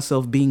see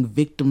myself being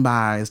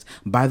victimized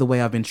by the way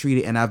I've been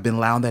treated, and I've been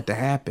allowing that to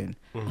happen.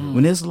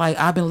 When it's like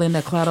I've been letting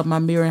that cloud up my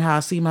mirror and how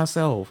I see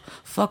myself.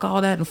 Fuck all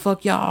that and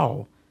fuck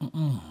y'all.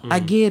 I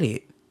get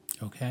it.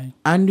 Okay.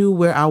 I knew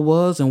where I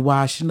was and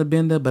why I shouldn't have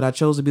been there, but I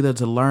chose to be there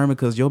to learn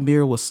because your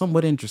mirror was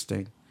somewhat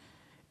interesting.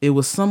 It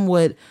was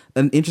somewhat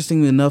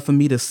interesting enough for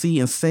me to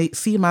see and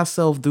see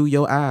myself through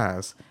your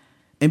eyes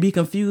and be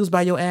confused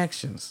by your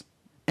actions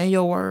and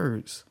your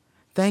words.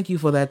 Thank you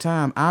for that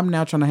time. I'm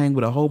now trying to hang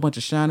with a whole bunch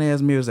of shiny ass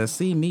mirrors that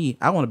see me.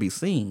 I want to be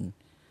seen,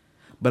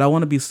 but I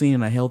want to be seen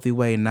in a healthy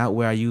way, not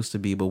where I used to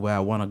be, but where I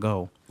want to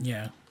go.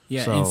 Yeah.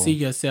 Yeah, and see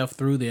yourself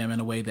through them in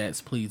a way that's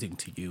pleasing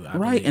to you. I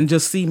believe. And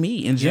just see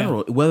me in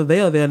general. Yeah. Whether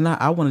they are there or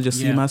not, I want to just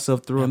see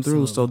myself through and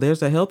through. So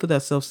there's a health of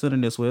that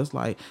self-centeredness where it's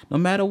like, no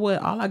matter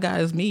what, all I got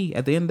is me.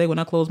 At the end of the day, when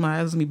I close my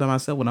eyes, it's me by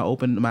myself. When I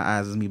open my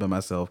eyes, it's me by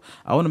myself.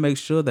 I want to make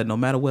sure that no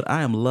matter what,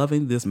 I am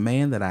loving this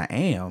man that I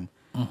am,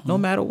 no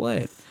matter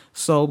what.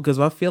 So, because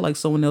if I feel like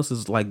someone else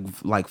is like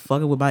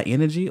fucking with my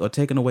energy or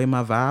taking away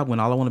my vibe when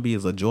all I want to be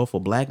is a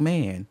joyful black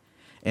man,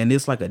 and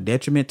it's like a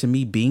detriment to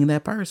me being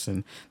that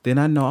person, then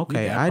I know,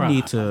 okay, I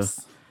need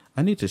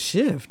to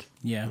shift.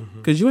 Yeah.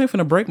 Because you ain't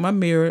finna break my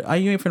mirror.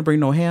 You ain't finna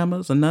bring no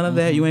hammers or none of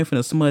that. You ain't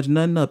finna smudge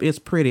nothing up. It's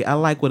pretty. I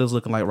like what it's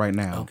looking like right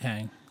now.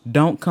 Okay.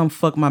 Don't come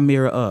fuck my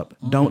mirror up.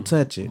 Don't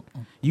touch it.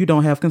 You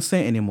don't have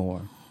consent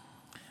anymore.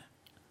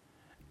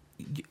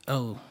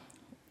 Oh,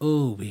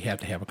 Oh, we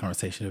have to have a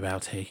conversation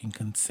about taking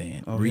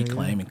consent,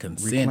 reclaiming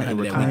consent,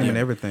 reclaiming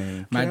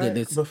everything. My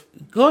goodness.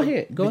 Go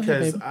ahead. Go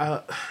ahead,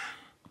 baby.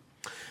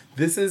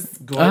 This is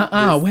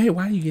going. Wait.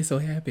 Why do you get so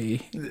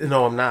happy?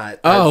 No, I'm not.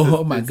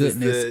 Oh my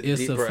goodness!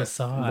 It's a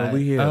facade. Well,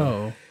 we here.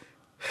 Oh.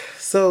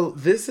 So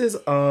this is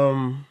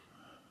I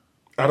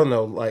don't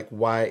know like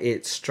why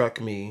it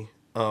struck me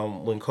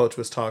when Coach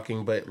was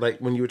talking, but like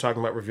when you were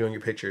talking about reviewing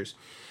your pictures,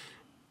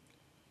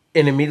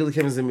 and immediately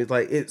comes to me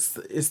like it's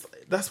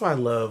that's why I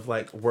love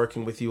like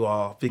working with you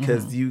all,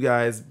 because you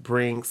guys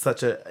bring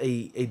such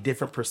a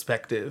different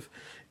perspective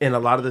in a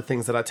lot of the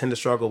things that I tend to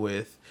struggle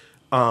with.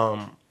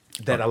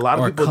 That a lot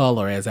of people,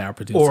 color, as our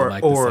producer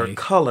like to say,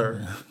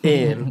 color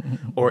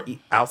in or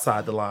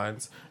outside the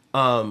lines,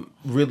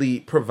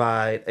 really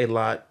provide a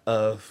lot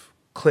of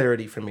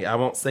clarity for me. I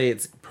won't say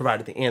it's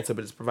provided the answer,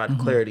 but it's provided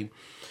clarity.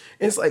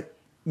 And it's like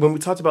when we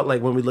talked about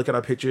like when we look at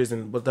our pictures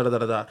and da da da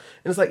da da, and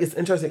it's like it's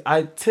interesting.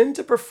 I tend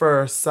to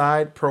prefer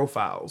side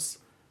profiles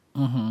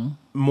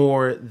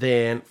more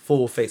than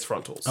full face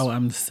frontals. Oh,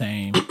 I'm the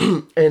same.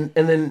 and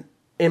then.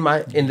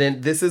 And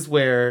then this is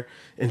where,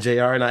 and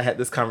JR and I had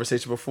this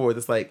conversation before,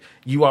 this like,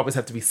 you always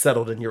have to be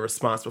settled in your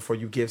response before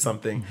you give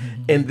something.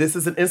 And this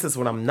is an instance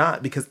when I'm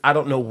not, because I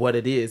don't know what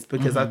it is,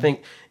 because I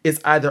think it's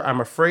either I'm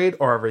afraid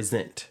or I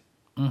resent.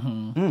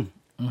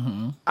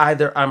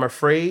 Either I'm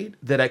afraid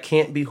that I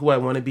can't be who I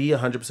want to be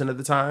 100% of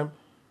the time,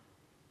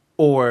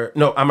 or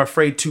no, I'm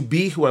afraid to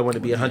be who I want to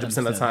be 100%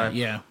 of the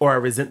time, or I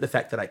resent the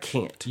fact that I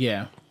can't.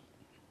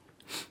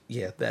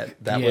 Yeah,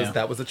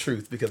 that was the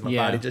truth, because my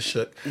body just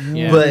shook.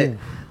 But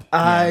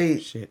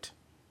shit.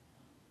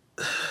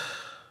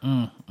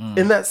 And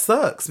that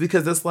sucks,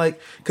 because it's like,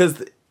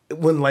 because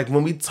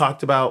when we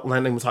talked about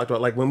Landon, we talked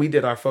about like when we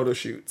did our photo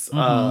shoots,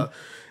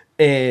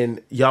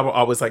 and y'all were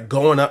always like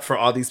going up for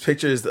all these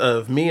pictures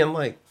of me, and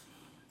like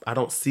I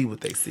don't see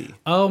what they see.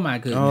 Oh my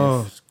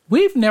goodness,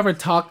 we've never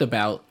talked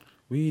about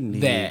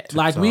that.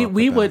 Like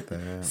we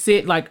would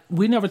sit like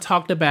we never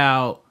talked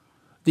about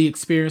the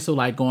experience of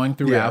like going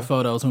through our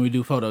photos when we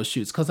do photo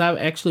shoots, because I've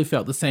actually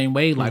felt the same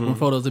way. Like when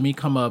photos of me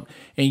come up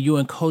and you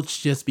and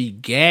Coach just be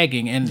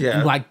gagging, and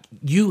like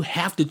you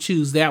have to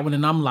choose that one,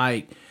 and I'm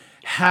like,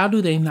 how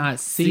do they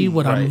not see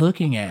what I'm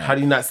looking at? How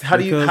do you not? How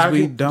do you? Because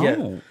we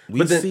don't. Yeah.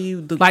 We see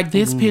the like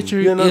this picture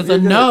is a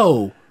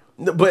no.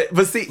 But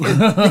see,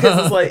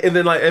 because it's like, and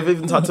then like I've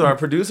even talked to our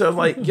producer. I'm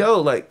like,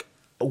 yo, like.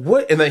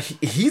 What? And then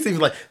he's even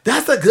like,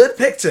 that's a good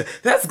picture.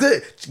 That's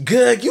good.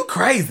 Good. You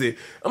crazy.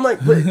 I'm like,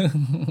 but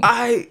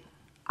I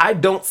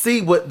don't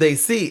see what they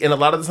see. And a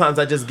lot of the times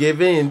I just give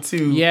in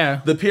to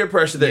the peer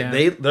pressure that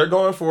they're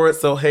going for it.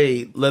 So,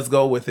 hey, let's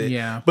go with it.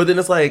 Yeah. But then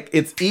it's like,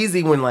 it's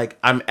easy when like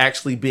I'm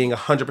actually being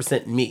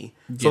 100% me.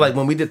 So like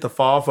when we did the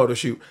fall photo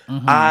shoot,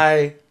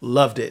 I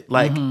loved it.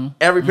 Like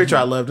every picture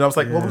I loved. And I was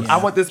like, well, I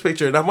want this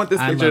picture and I want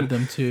this picture. I love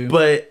them too.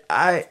 But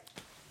that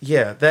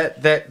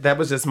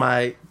was just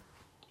my...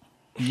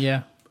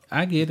 Yeah,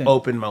 I get it.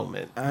 Open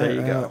moment. There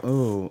you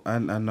go. I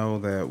know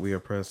that we are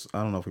pressed.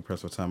 I don't know if we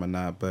pressed for time or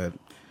not, but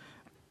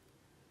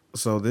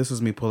so this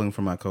is me pulling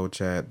from my coach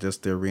chat,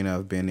 just the arena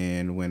I've been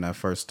in when I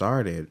first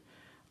started,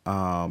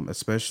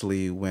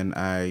 especially when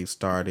I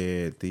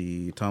started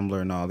the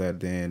Tumblr and all that,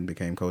 then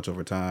became coach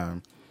over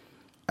time.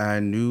 I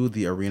knew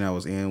the arena I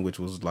was in, which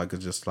was like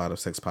just a lot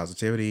of sex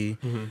positivity,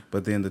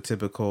 but then the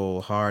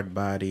typical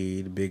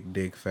hard-bodied, big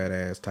dick, fat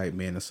ass type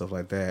men and stuff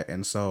like that.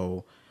 And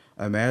so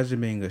imagine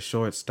being a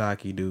short,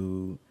 stocky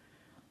dude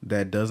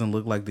that doesn't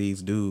look like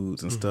these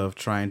dudes and stuff,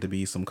 trying to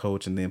be some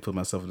coach, and then put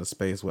myself in a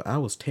space where I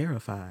was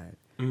terrified.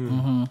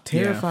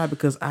 Terrified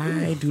because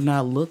I do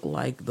not look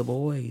like the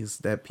boys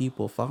that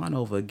people fawn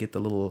over, get the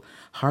little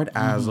heart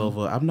eyes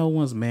over. I'm no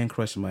one's man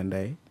crush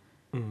Monday.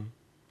 And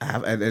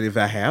if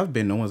I have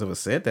been, no one's ever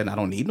said that. And I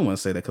don't need no one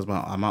to say that, because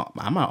I'm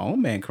my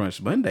own man crush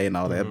Monday and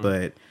all that.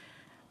 But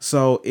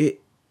so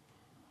it,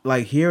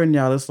 like hearing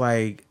y'all, it's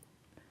like,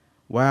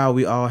 wow,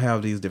 we all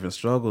have these different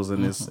struggles,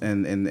 and this,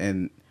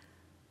 and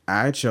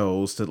I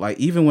chose to, like,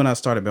 even when I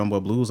started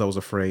Bamboo Blues, I was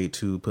afraid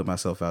to put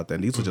myself out there.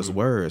 And these were just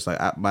words.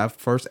 Like my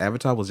first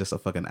avatar was just a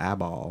fucking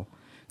eyeball,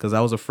 because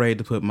I was afraid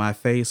to put my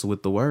face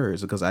with the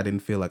words, because I didn't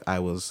feel like I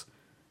was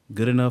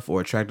good enough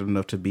or attractive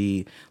enough to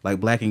be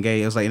like black and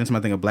gay. It was like anytime I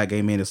think of black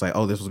gay men, it's like,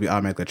 oh, this would be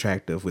automatically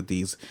attractive with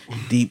these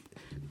deep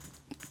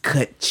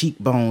cut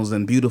cheekbones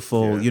and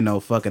beautiful,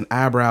 fucking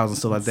eyebrows and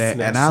stuff like that.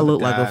 And I look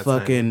like a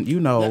fucking,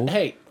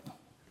 Hey.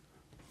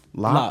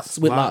 Locks.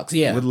 With locks.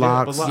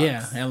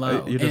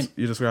 Hello.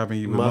 You're describing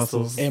you with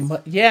muscles.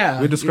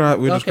 We're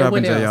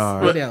describing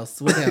JR. What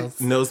else?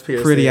 Nose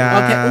piercing. Pretty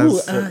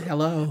eyes. Okay.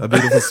 Hello. A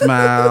beautiful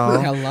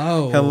smile.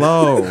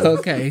 Hello.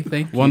 Okay.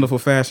 Thank you. Wonderful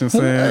fashion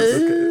sense.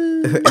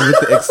 And with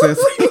the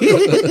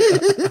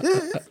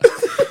accessories.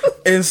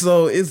 And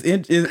so it's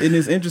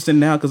interesting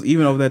now, because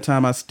even over that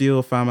time, I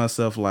still find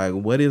myself like,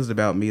 what is it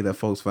about me that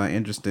folks find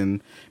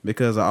interesting?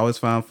 Because I always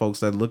find folks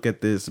that look at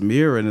this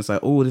mirror and it's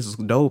like, oh, this is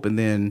dope. And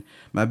then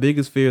my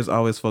biggest fear is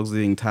always folks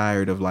getting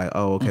tired of like,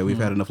 oh, okay, we've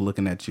had enough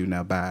looking at you,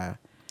 now bye.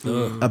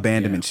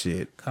 Abandonment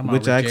shit,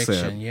 which I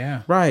accept.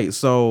 Yeah. Right.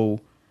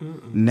 So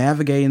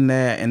navigating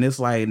that. And it's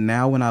like,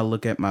 now when I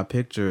look at my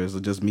pictures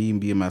of just me and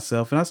being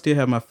myself, and I still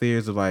have my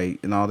fears of like,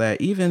 and all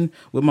that, even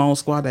with my own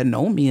squad that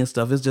know me and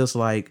stuff, it's just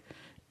like,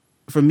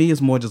 for me,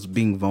 it's more just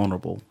being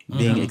vulnerable,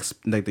 being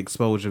like the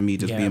exposure of me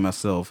just being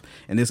myself.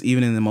 And this,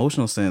 even in the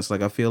emotional sense,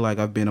 like I feel like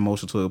I've been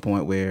emotional to a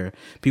point where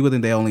people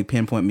think they only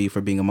pinpoint me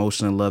for being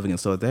emotional and loving and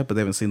stuff like that, but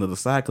they haven't seen the other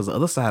side, because the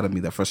other side of me,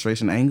 that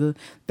frustration, anger,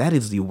 that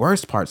is the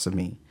worst parts of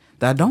me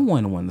that I don't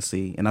want anyone to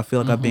see. And I feel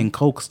like I've been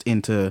coaxed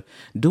into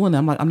doing that.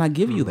 I'm like, I'm not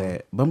giving you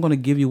that, but I'm going to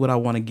give you what I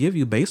want to give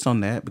you based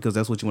on that, because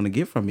that's what you want to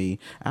get from me.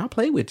 I'll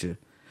play with you.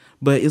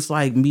 But it's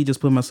like me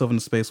just putting myself in a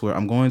space where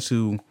I'm going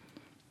to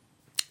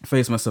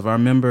face myself. I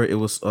remember it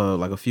was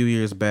like a few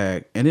years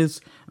back, and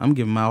I'm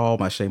giving all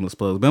my shameless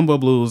plugs. Bimbo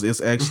Blues is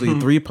actually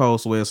 3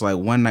 posts where it's like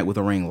one night with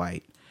a ring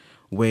light,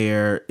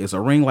 where it's a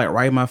ring light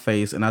right in my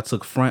face, and I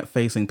took front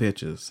facing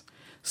pictures.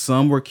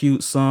 Some were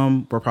cute,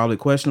 some were probably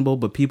questionable,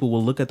 but people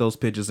will look at those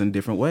pictures in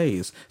different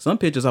ways. Some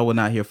pictures I was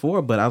not here for,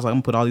 but I was like, I'm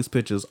gonna put all these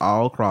pictures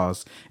all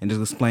across and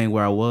just explain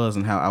where I was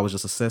and how I was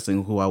just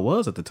assessing who I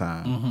was at the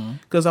time.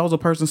 Because I was a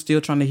person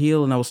still trying to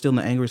heal, and I was still in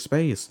an angry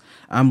space.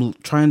 I'm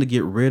trying to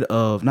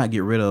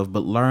but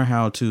learn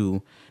how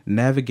to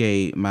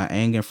navigate my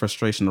anger and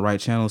frustration the right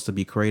channels to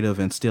be creative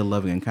and still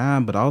loving and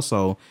kind, but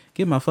also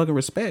give my fucking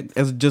respect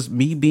as just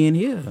me being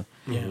here.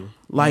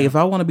 Like, if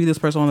I want to be this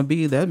person I want to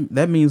be,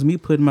 that means me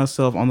putting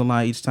myself on the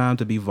line each time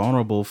to be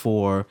vulnerable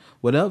for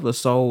whatever.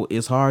 So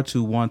it's hard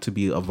to want to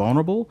be a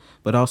vulnerable,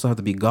 but also have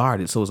to be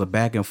guarded. So it's a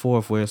back and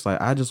forth where it's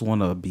like, I just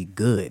want to be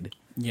good.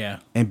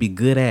 And be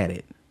good at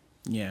it.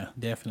 Yeah,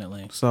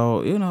 definitely.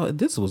 So,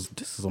 this is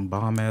some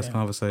bomb ass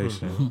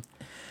conversation.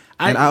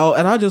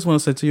 I just want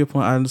to say, to your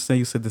point, I understand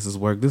you said this is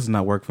work. This is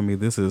not work for me.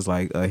 This is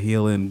like a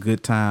healing,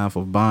 good time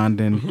for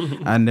bonding.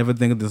 I never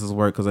think of this as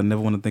work, because I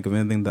never want to think of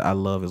anything that I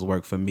love as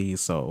work for me.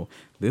 So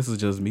this is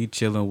just me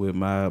chilling with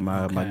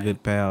my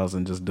good pals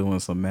and just doing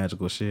some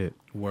magical shit.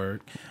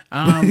 Word.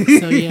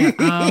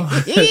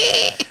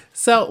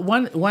 So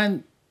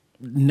one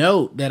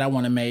note that I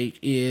want to make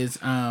is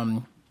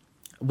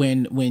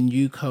when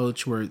you,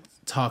 Coach, were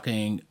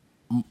talking,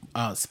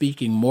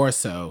 speaking more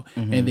so,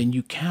 and then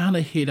you kind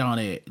of hit on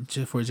it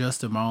for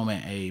just a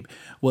moment, Abe,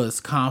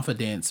 was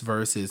confidence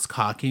versus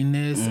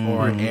cockiness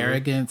or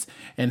arrogance,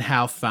 and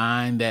how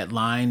fine that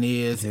line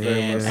is,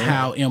 and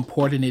how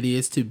important it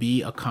is to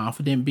be a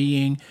confident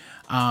being.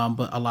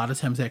 But a lot of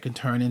times that can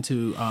turn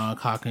into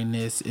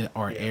cockiness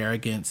or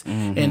arrogance.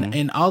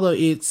 And although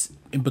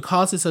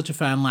because it's such a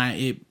fine line,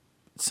 it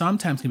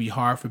sometimes can be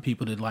hard for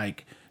people to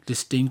like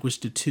distinguish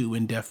the two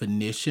in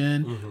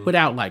definition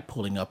without like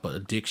pulling up a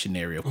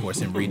dictionary, of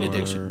course, and reading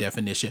a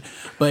definition.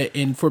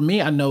 And for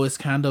me, I know it's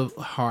kind of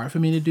hard for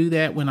me to do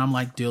that when I'm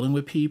like dealing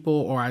with people,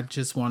 or I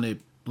just want to,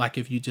 like,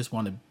 if you just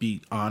want to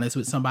be honest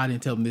with somebody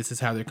and tell them this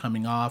is how they're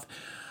coming off,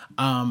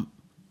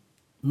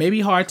 maybe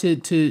hard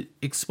to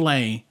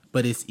explain,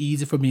 but it's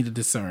easy for me to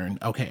discern.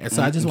 Okay.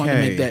 So I just want to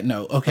make that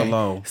note. Okay.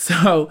 Hello.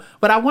 So,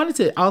 but I wanted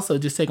to also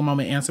just take a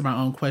moment and answer my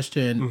own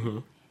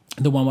question.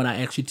 The one when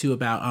I asked you too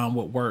about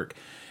what work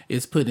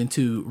is put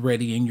into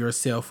readying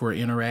yourself for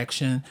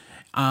interaction.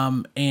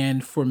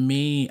 And for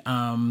me,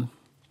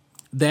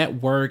 that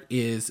work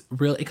is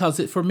real, because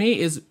for me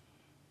is,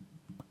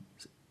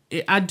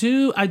 I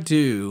do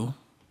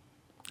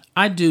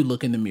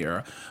look in the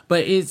mirror,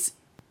 but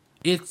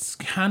it's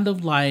kind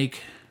of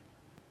like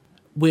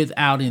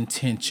without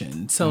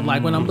intention. So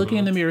like when I'm looking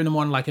in the mirror in the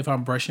morning, like if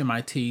I'm brushing my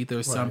teeth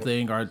or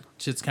something, or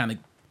just kind of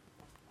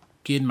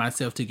getting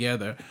myself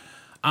together,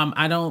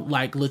 I don't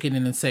like looking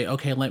in and say,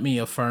 okay, let me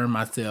affirm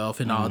myself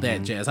and all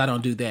that jazz. I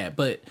don't do that.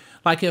 But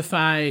like if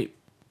I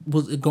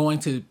was going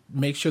to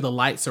make sure the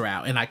lights are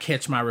out and I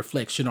catch my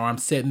reflection, or I'm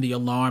setting the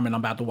alarm and I'm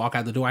about to walk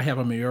out the door, I have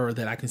a mirror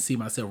that I can see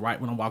myself right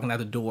when I'm walking out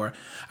the door.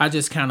 I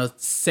just kind of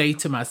say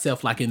to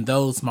myself, like in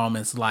those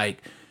moments,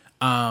 like,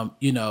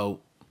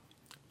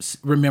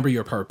 remember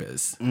your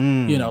purpose,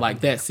 like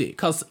that's it.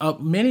 Because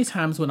many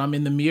times when I'm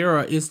in the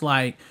mirror, it's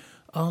like,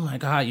 oh my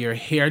God, your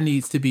hair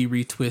needs to be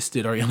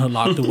retwisted or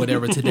interlocked or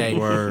whatever today.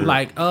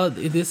 Like, oh,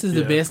 this is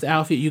the best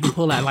outfit you can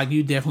pull out. Like,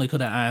 you definitely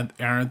could have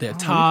ironed that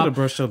top. You could have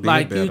brushed your beard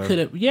like, better. you could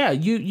have,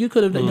 you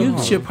could have.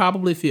 You should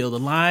probably fill the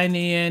line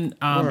in.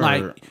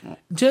 Like,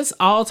 just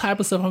all type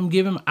of stuff I'm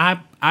giving.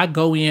 I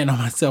go in on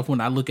myself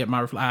when I look at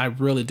my. I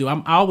really do.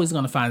 I'm always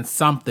going to find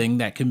something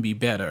that can be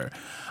better.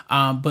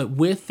 But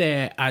with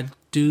that, I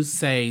do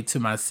say to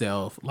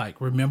myself,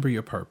 like, remember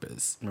your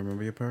purpose.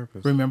 Remember your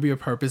purpose. Remember your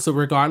purpose. So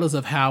regardless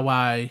of how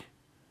I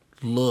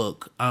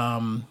look,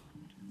 or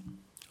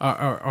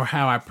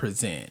how I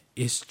present,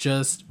 it's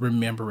just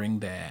remembering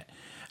that.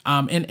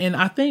 And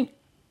I think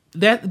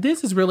that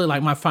this is really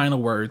like my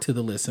final word to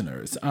the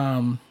listeners.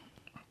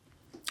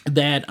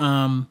 That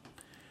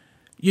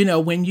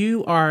when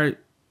you are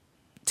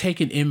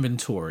taking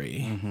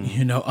inventory,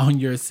 on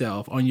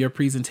yourself, on your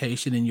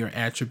presentation and your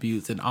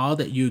attributes and all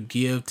that you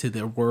give to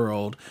the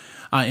world,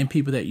 and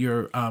people that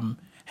you're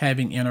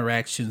having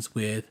interactions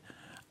with,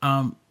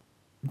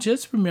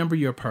 just remember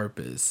your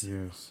purpose.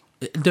 Yes.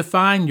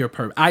 Define your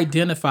purpose.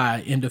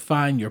 Identify and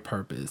define your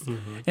purpose.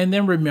 And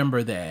then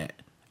remember that.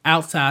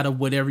 outside of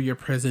whatever your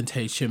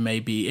presentation may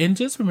be. And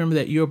just remember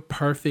that you're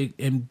perfect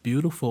and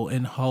beautiful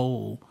and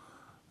whole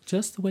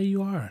just the way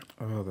you are.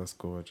 Oh, that's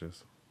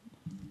gorgeous.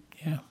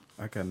 Yeah,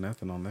 I got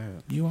nothing on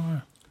that. you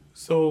are.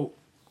 So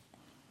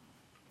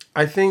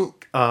I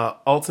think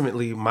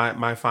ultimately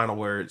my final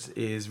words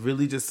is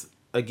really just,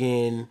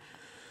 again,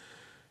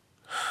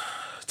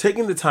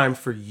 taking the time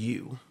for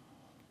you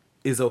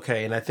is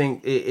okay. And I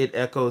think it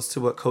echoes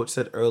to what Coach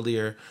said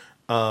earlier.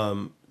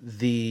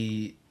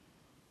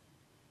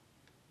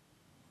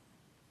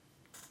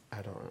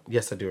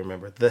 Yes, I do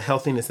remember the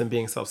healthiness and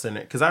being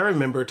self-centered. Because I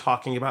remember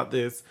talking about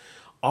this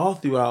all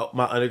throughout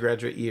my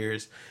undergraduate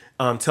years,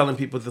 telling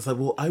people this, like,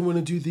 well, I want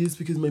to do this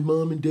because my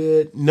mom and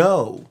dad.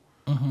 No.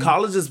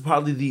 College is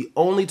probably the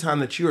only time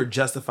that you are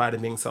justified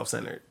in being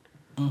self-centered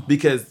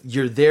because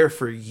you're there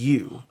for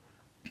you.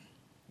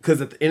 Because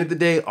at the end of the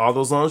day, all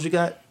those loans you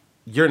got,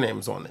 your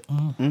name's on it.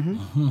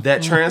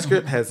 That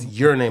transcript has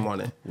your name on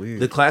it.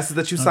 Weird. The classes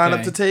that you sign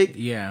up to take,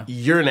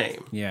 your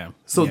name. Yeah.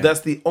 So yeah.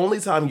 that's the only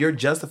time you're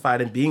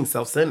justified in being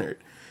self-centered.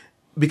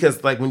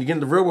 Because like when you get in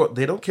the real world,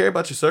 they don't care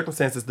about your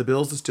circumstances. The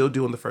bills are still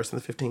due on the 1st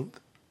and the 15th.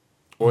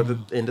 Or the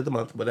end of the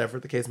month, whatever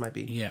the case might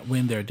be. Yeah,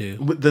 when they're due.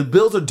 The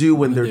bills are due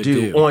when they're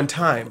due, on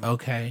time.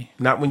 Okay.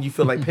 Not when you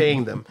feel like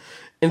paying them.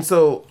 And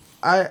so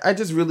I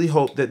just really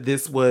hope that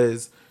this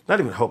was, not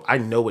even hope, I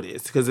know it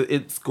is, because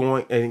it's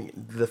going, and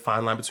the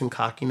fine line between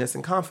cockiness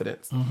and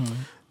confidence.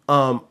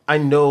 I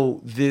know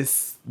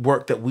this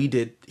work that we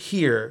did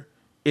here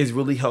is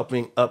really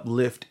helping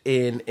uplift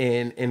and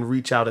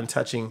reach out and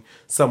touching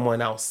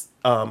someone else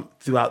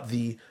throughout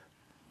the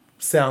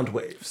sound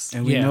waves.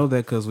 And we know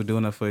that because we're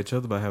doing that for each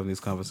other by having these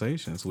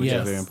conversations, which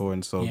is very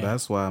important. So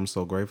that's why I'm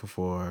so grateful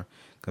for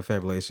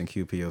Confabulation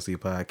QPOC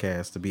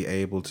podcast, to be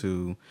able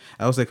to,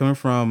 I would say, coming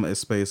from a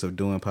space of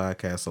doing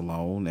podcasts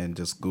alone and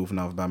just goofing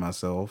off by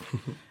myself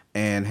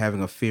and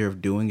having a fear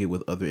of doing it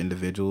with other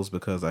individuals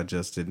because I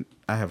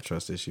have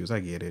trust issues.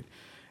 I get it.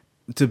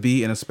 To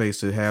be in a space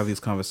to have these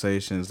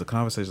conversations, the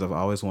conversations I've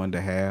always wanted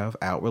to have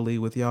outwardly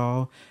with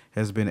y'all,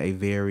 has been a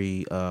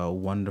very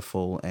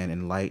wonderful and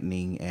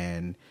enlightening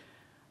and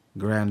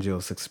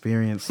grandiose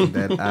experience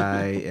that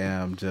I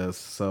am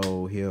just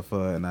so here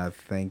for, and I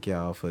thank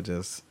y'all for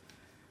just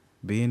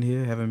being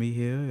here, having me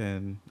here,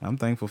 and I'm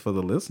thankful for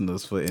the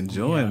listeners for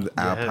enjoying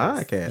our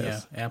podcast. Yeah,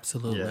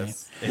 absolutely.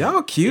 Yes.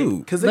 Y'all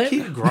cute. Because they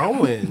keep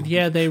growing.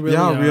 Yeah, they really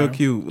Y'all are. real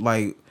cute.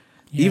 Like,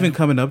 even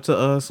coming up to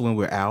us when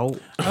we're out.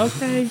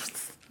 Okay.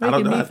 don't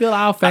Making know me how- feel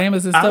all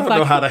famous and I stuff don't like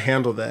know how to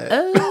handle that.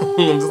 I'm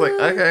just like,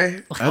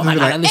 okay.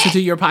 I listen to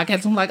your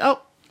podcast. I'm like, oh,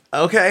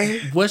 Okay.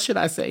 what should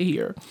I say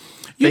here?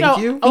 Thank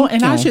you. Oh,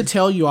 and I should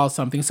tell you all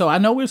something. So I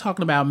know we're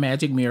talking about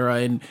Magic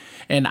Mirror,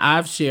 and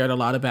I've shared a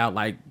lot about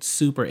like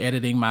super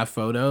editing my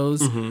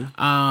photos.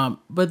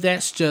 But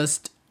that's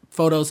just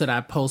photos that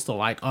I post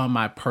like on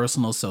my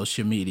personal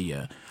social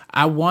media.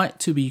 I want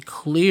to be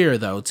clear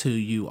though to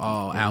you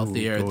all out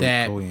there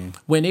that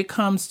when it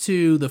comes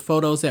to the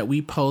photos that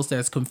we post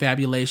as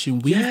Confabulation,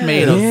 we've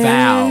made a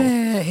vow.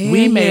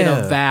 We made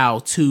a vow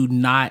to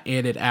not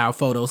edit our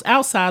photos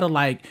outside of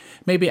like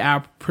maybe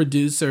our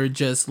producer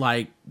just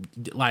like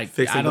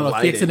Fixing I don't the know,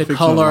 lighting. fixing the Fixing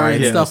color the and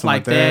lighting, stuff something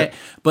like like that. that.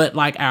 But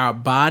like our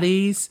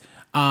bodies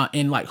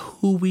and like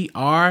who we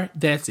are,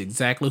 that's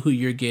exactly who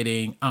you're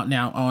getting.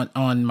 Now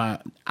on my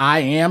I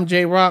am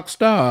J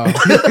Rockstar.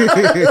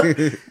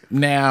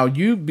 Now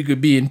you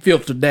being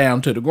filtered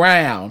down to the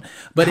ground.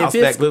 But House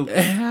if it's back boots.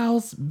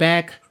 house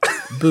back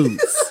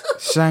boots.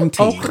 Shiny.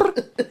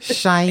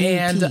 Shiny.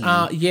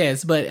 And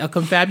yes, but a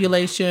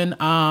Confabulation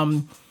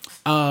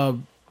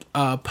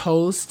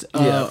post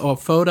or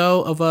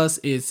photo of us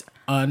is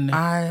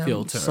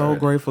unfiltered. I'm so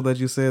grateful that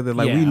you said that.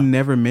 Like, we Yeah.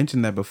 never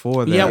mentioned that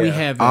before. That Yeah, we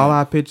haven't. All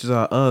our pictures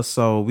are us,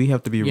 so we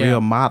have to be Yeah.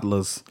 real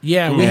modelers.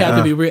 Yeah, we have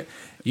to be real.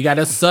 You got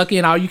to suck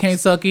in all you can't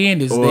suck in.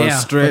 Is Or there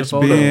stretch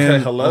for the photo. bend.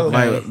 Okay, hello.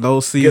 Like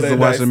those seasons Get a of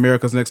watching nice-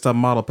 America's Next Top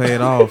Model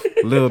paid off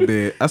a little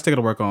bit. I still got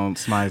to work on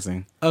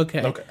smizing.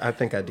 Okay. Okay. I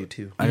think I do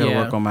too. I gotta Yeah.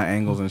 work on my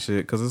angles and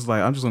shit because it's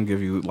like I'm just gonna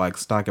give you like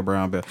stock and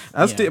brown belt.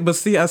 I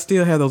Yeah.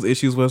 still have those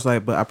issues where it's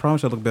like, but I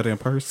promise I look better in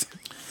person.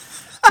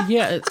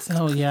 Yeah,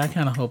 I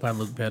kind of hope I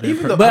look better.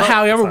 Even though- But oh,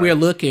 however sorry. we're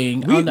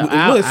looking, We-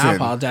 I listen.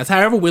 apologize.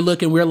 However we're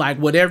looking, we're like,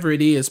 whatever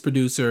it is,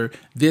 producer,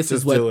 this Just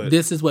is do what it.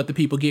 this is what the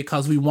people get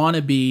because we want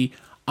to be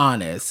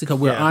honest. Because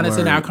we're Yeah. honest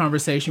in Word. our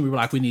conversation. We were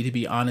like, we need to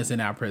be honest in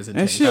our presentation.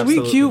 And shit,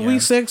 Absolutely, we cute, yeah. we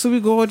sexy, we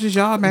gorgeous,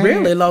 y'all man.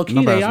 Really low key,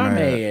 Nobody's they are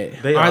mad.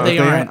 They Are are. they They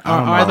aren't? are- I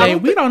don't Are know. they?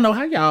 We don't know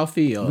how y'all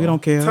feel. We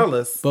don't care. Tell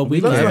us. But we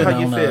Let us know love it how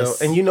you on feel.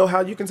 us. And you know how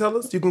you can tell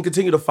us? You can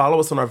continue to follow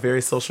us on our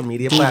various social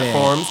media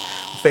platforms,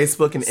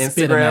 Facebook and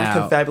Spit 'em Instagram, out.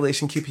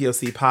 Confabulation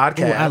QPOC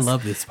podcast. Ooh, I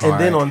love this And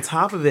then part. on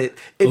top of it,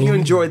 if you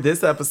enjoyed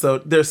this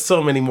episode, there's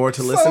so many more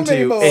to listen many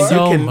to. more. And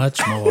So you can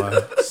much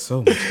more.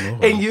 So much more.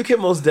 and you can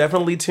most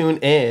definitely tune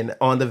in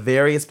on the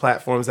various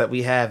platforms that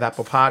we have: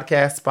 Apple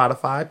Podcasts,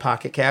 Spotify,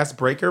 Pocket Cast,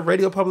 Breaker,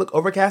 Radio Public,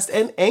 Overcast,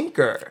 and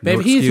Anchor.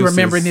 Baby, he's excuses.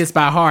 remembering this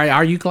by heart.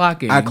 Are you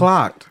clocking? I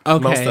clocked.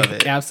 Okay, most of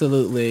it.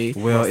 absolutely.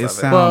 Well, Most it of it.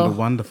 sounded Well,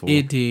 wonderful.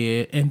 It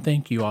did. And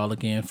thank you all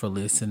again for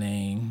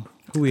listening.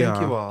 Who we Thank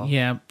are. you all.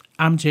 Yeah.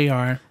 I'm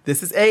JR.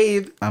 This is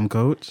Abe. I'm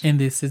Coach. And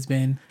this has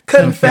been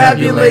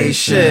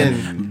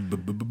Confabulation. Bye.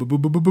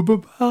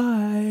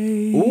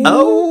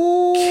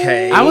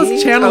 Okay. I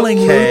was channeling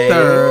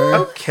Luther.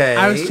 Okay.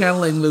 I was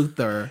channeling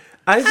Luther.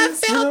 I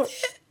just, I'm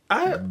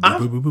I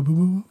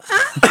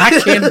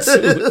can't do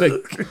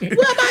it.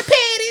 Well, my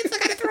panties, I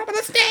gotta throw them on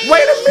the stage.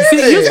 Wait a minute.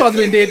 See, you're supposed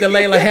to be did the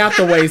Layla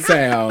Hathaway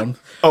sound.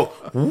 Oh.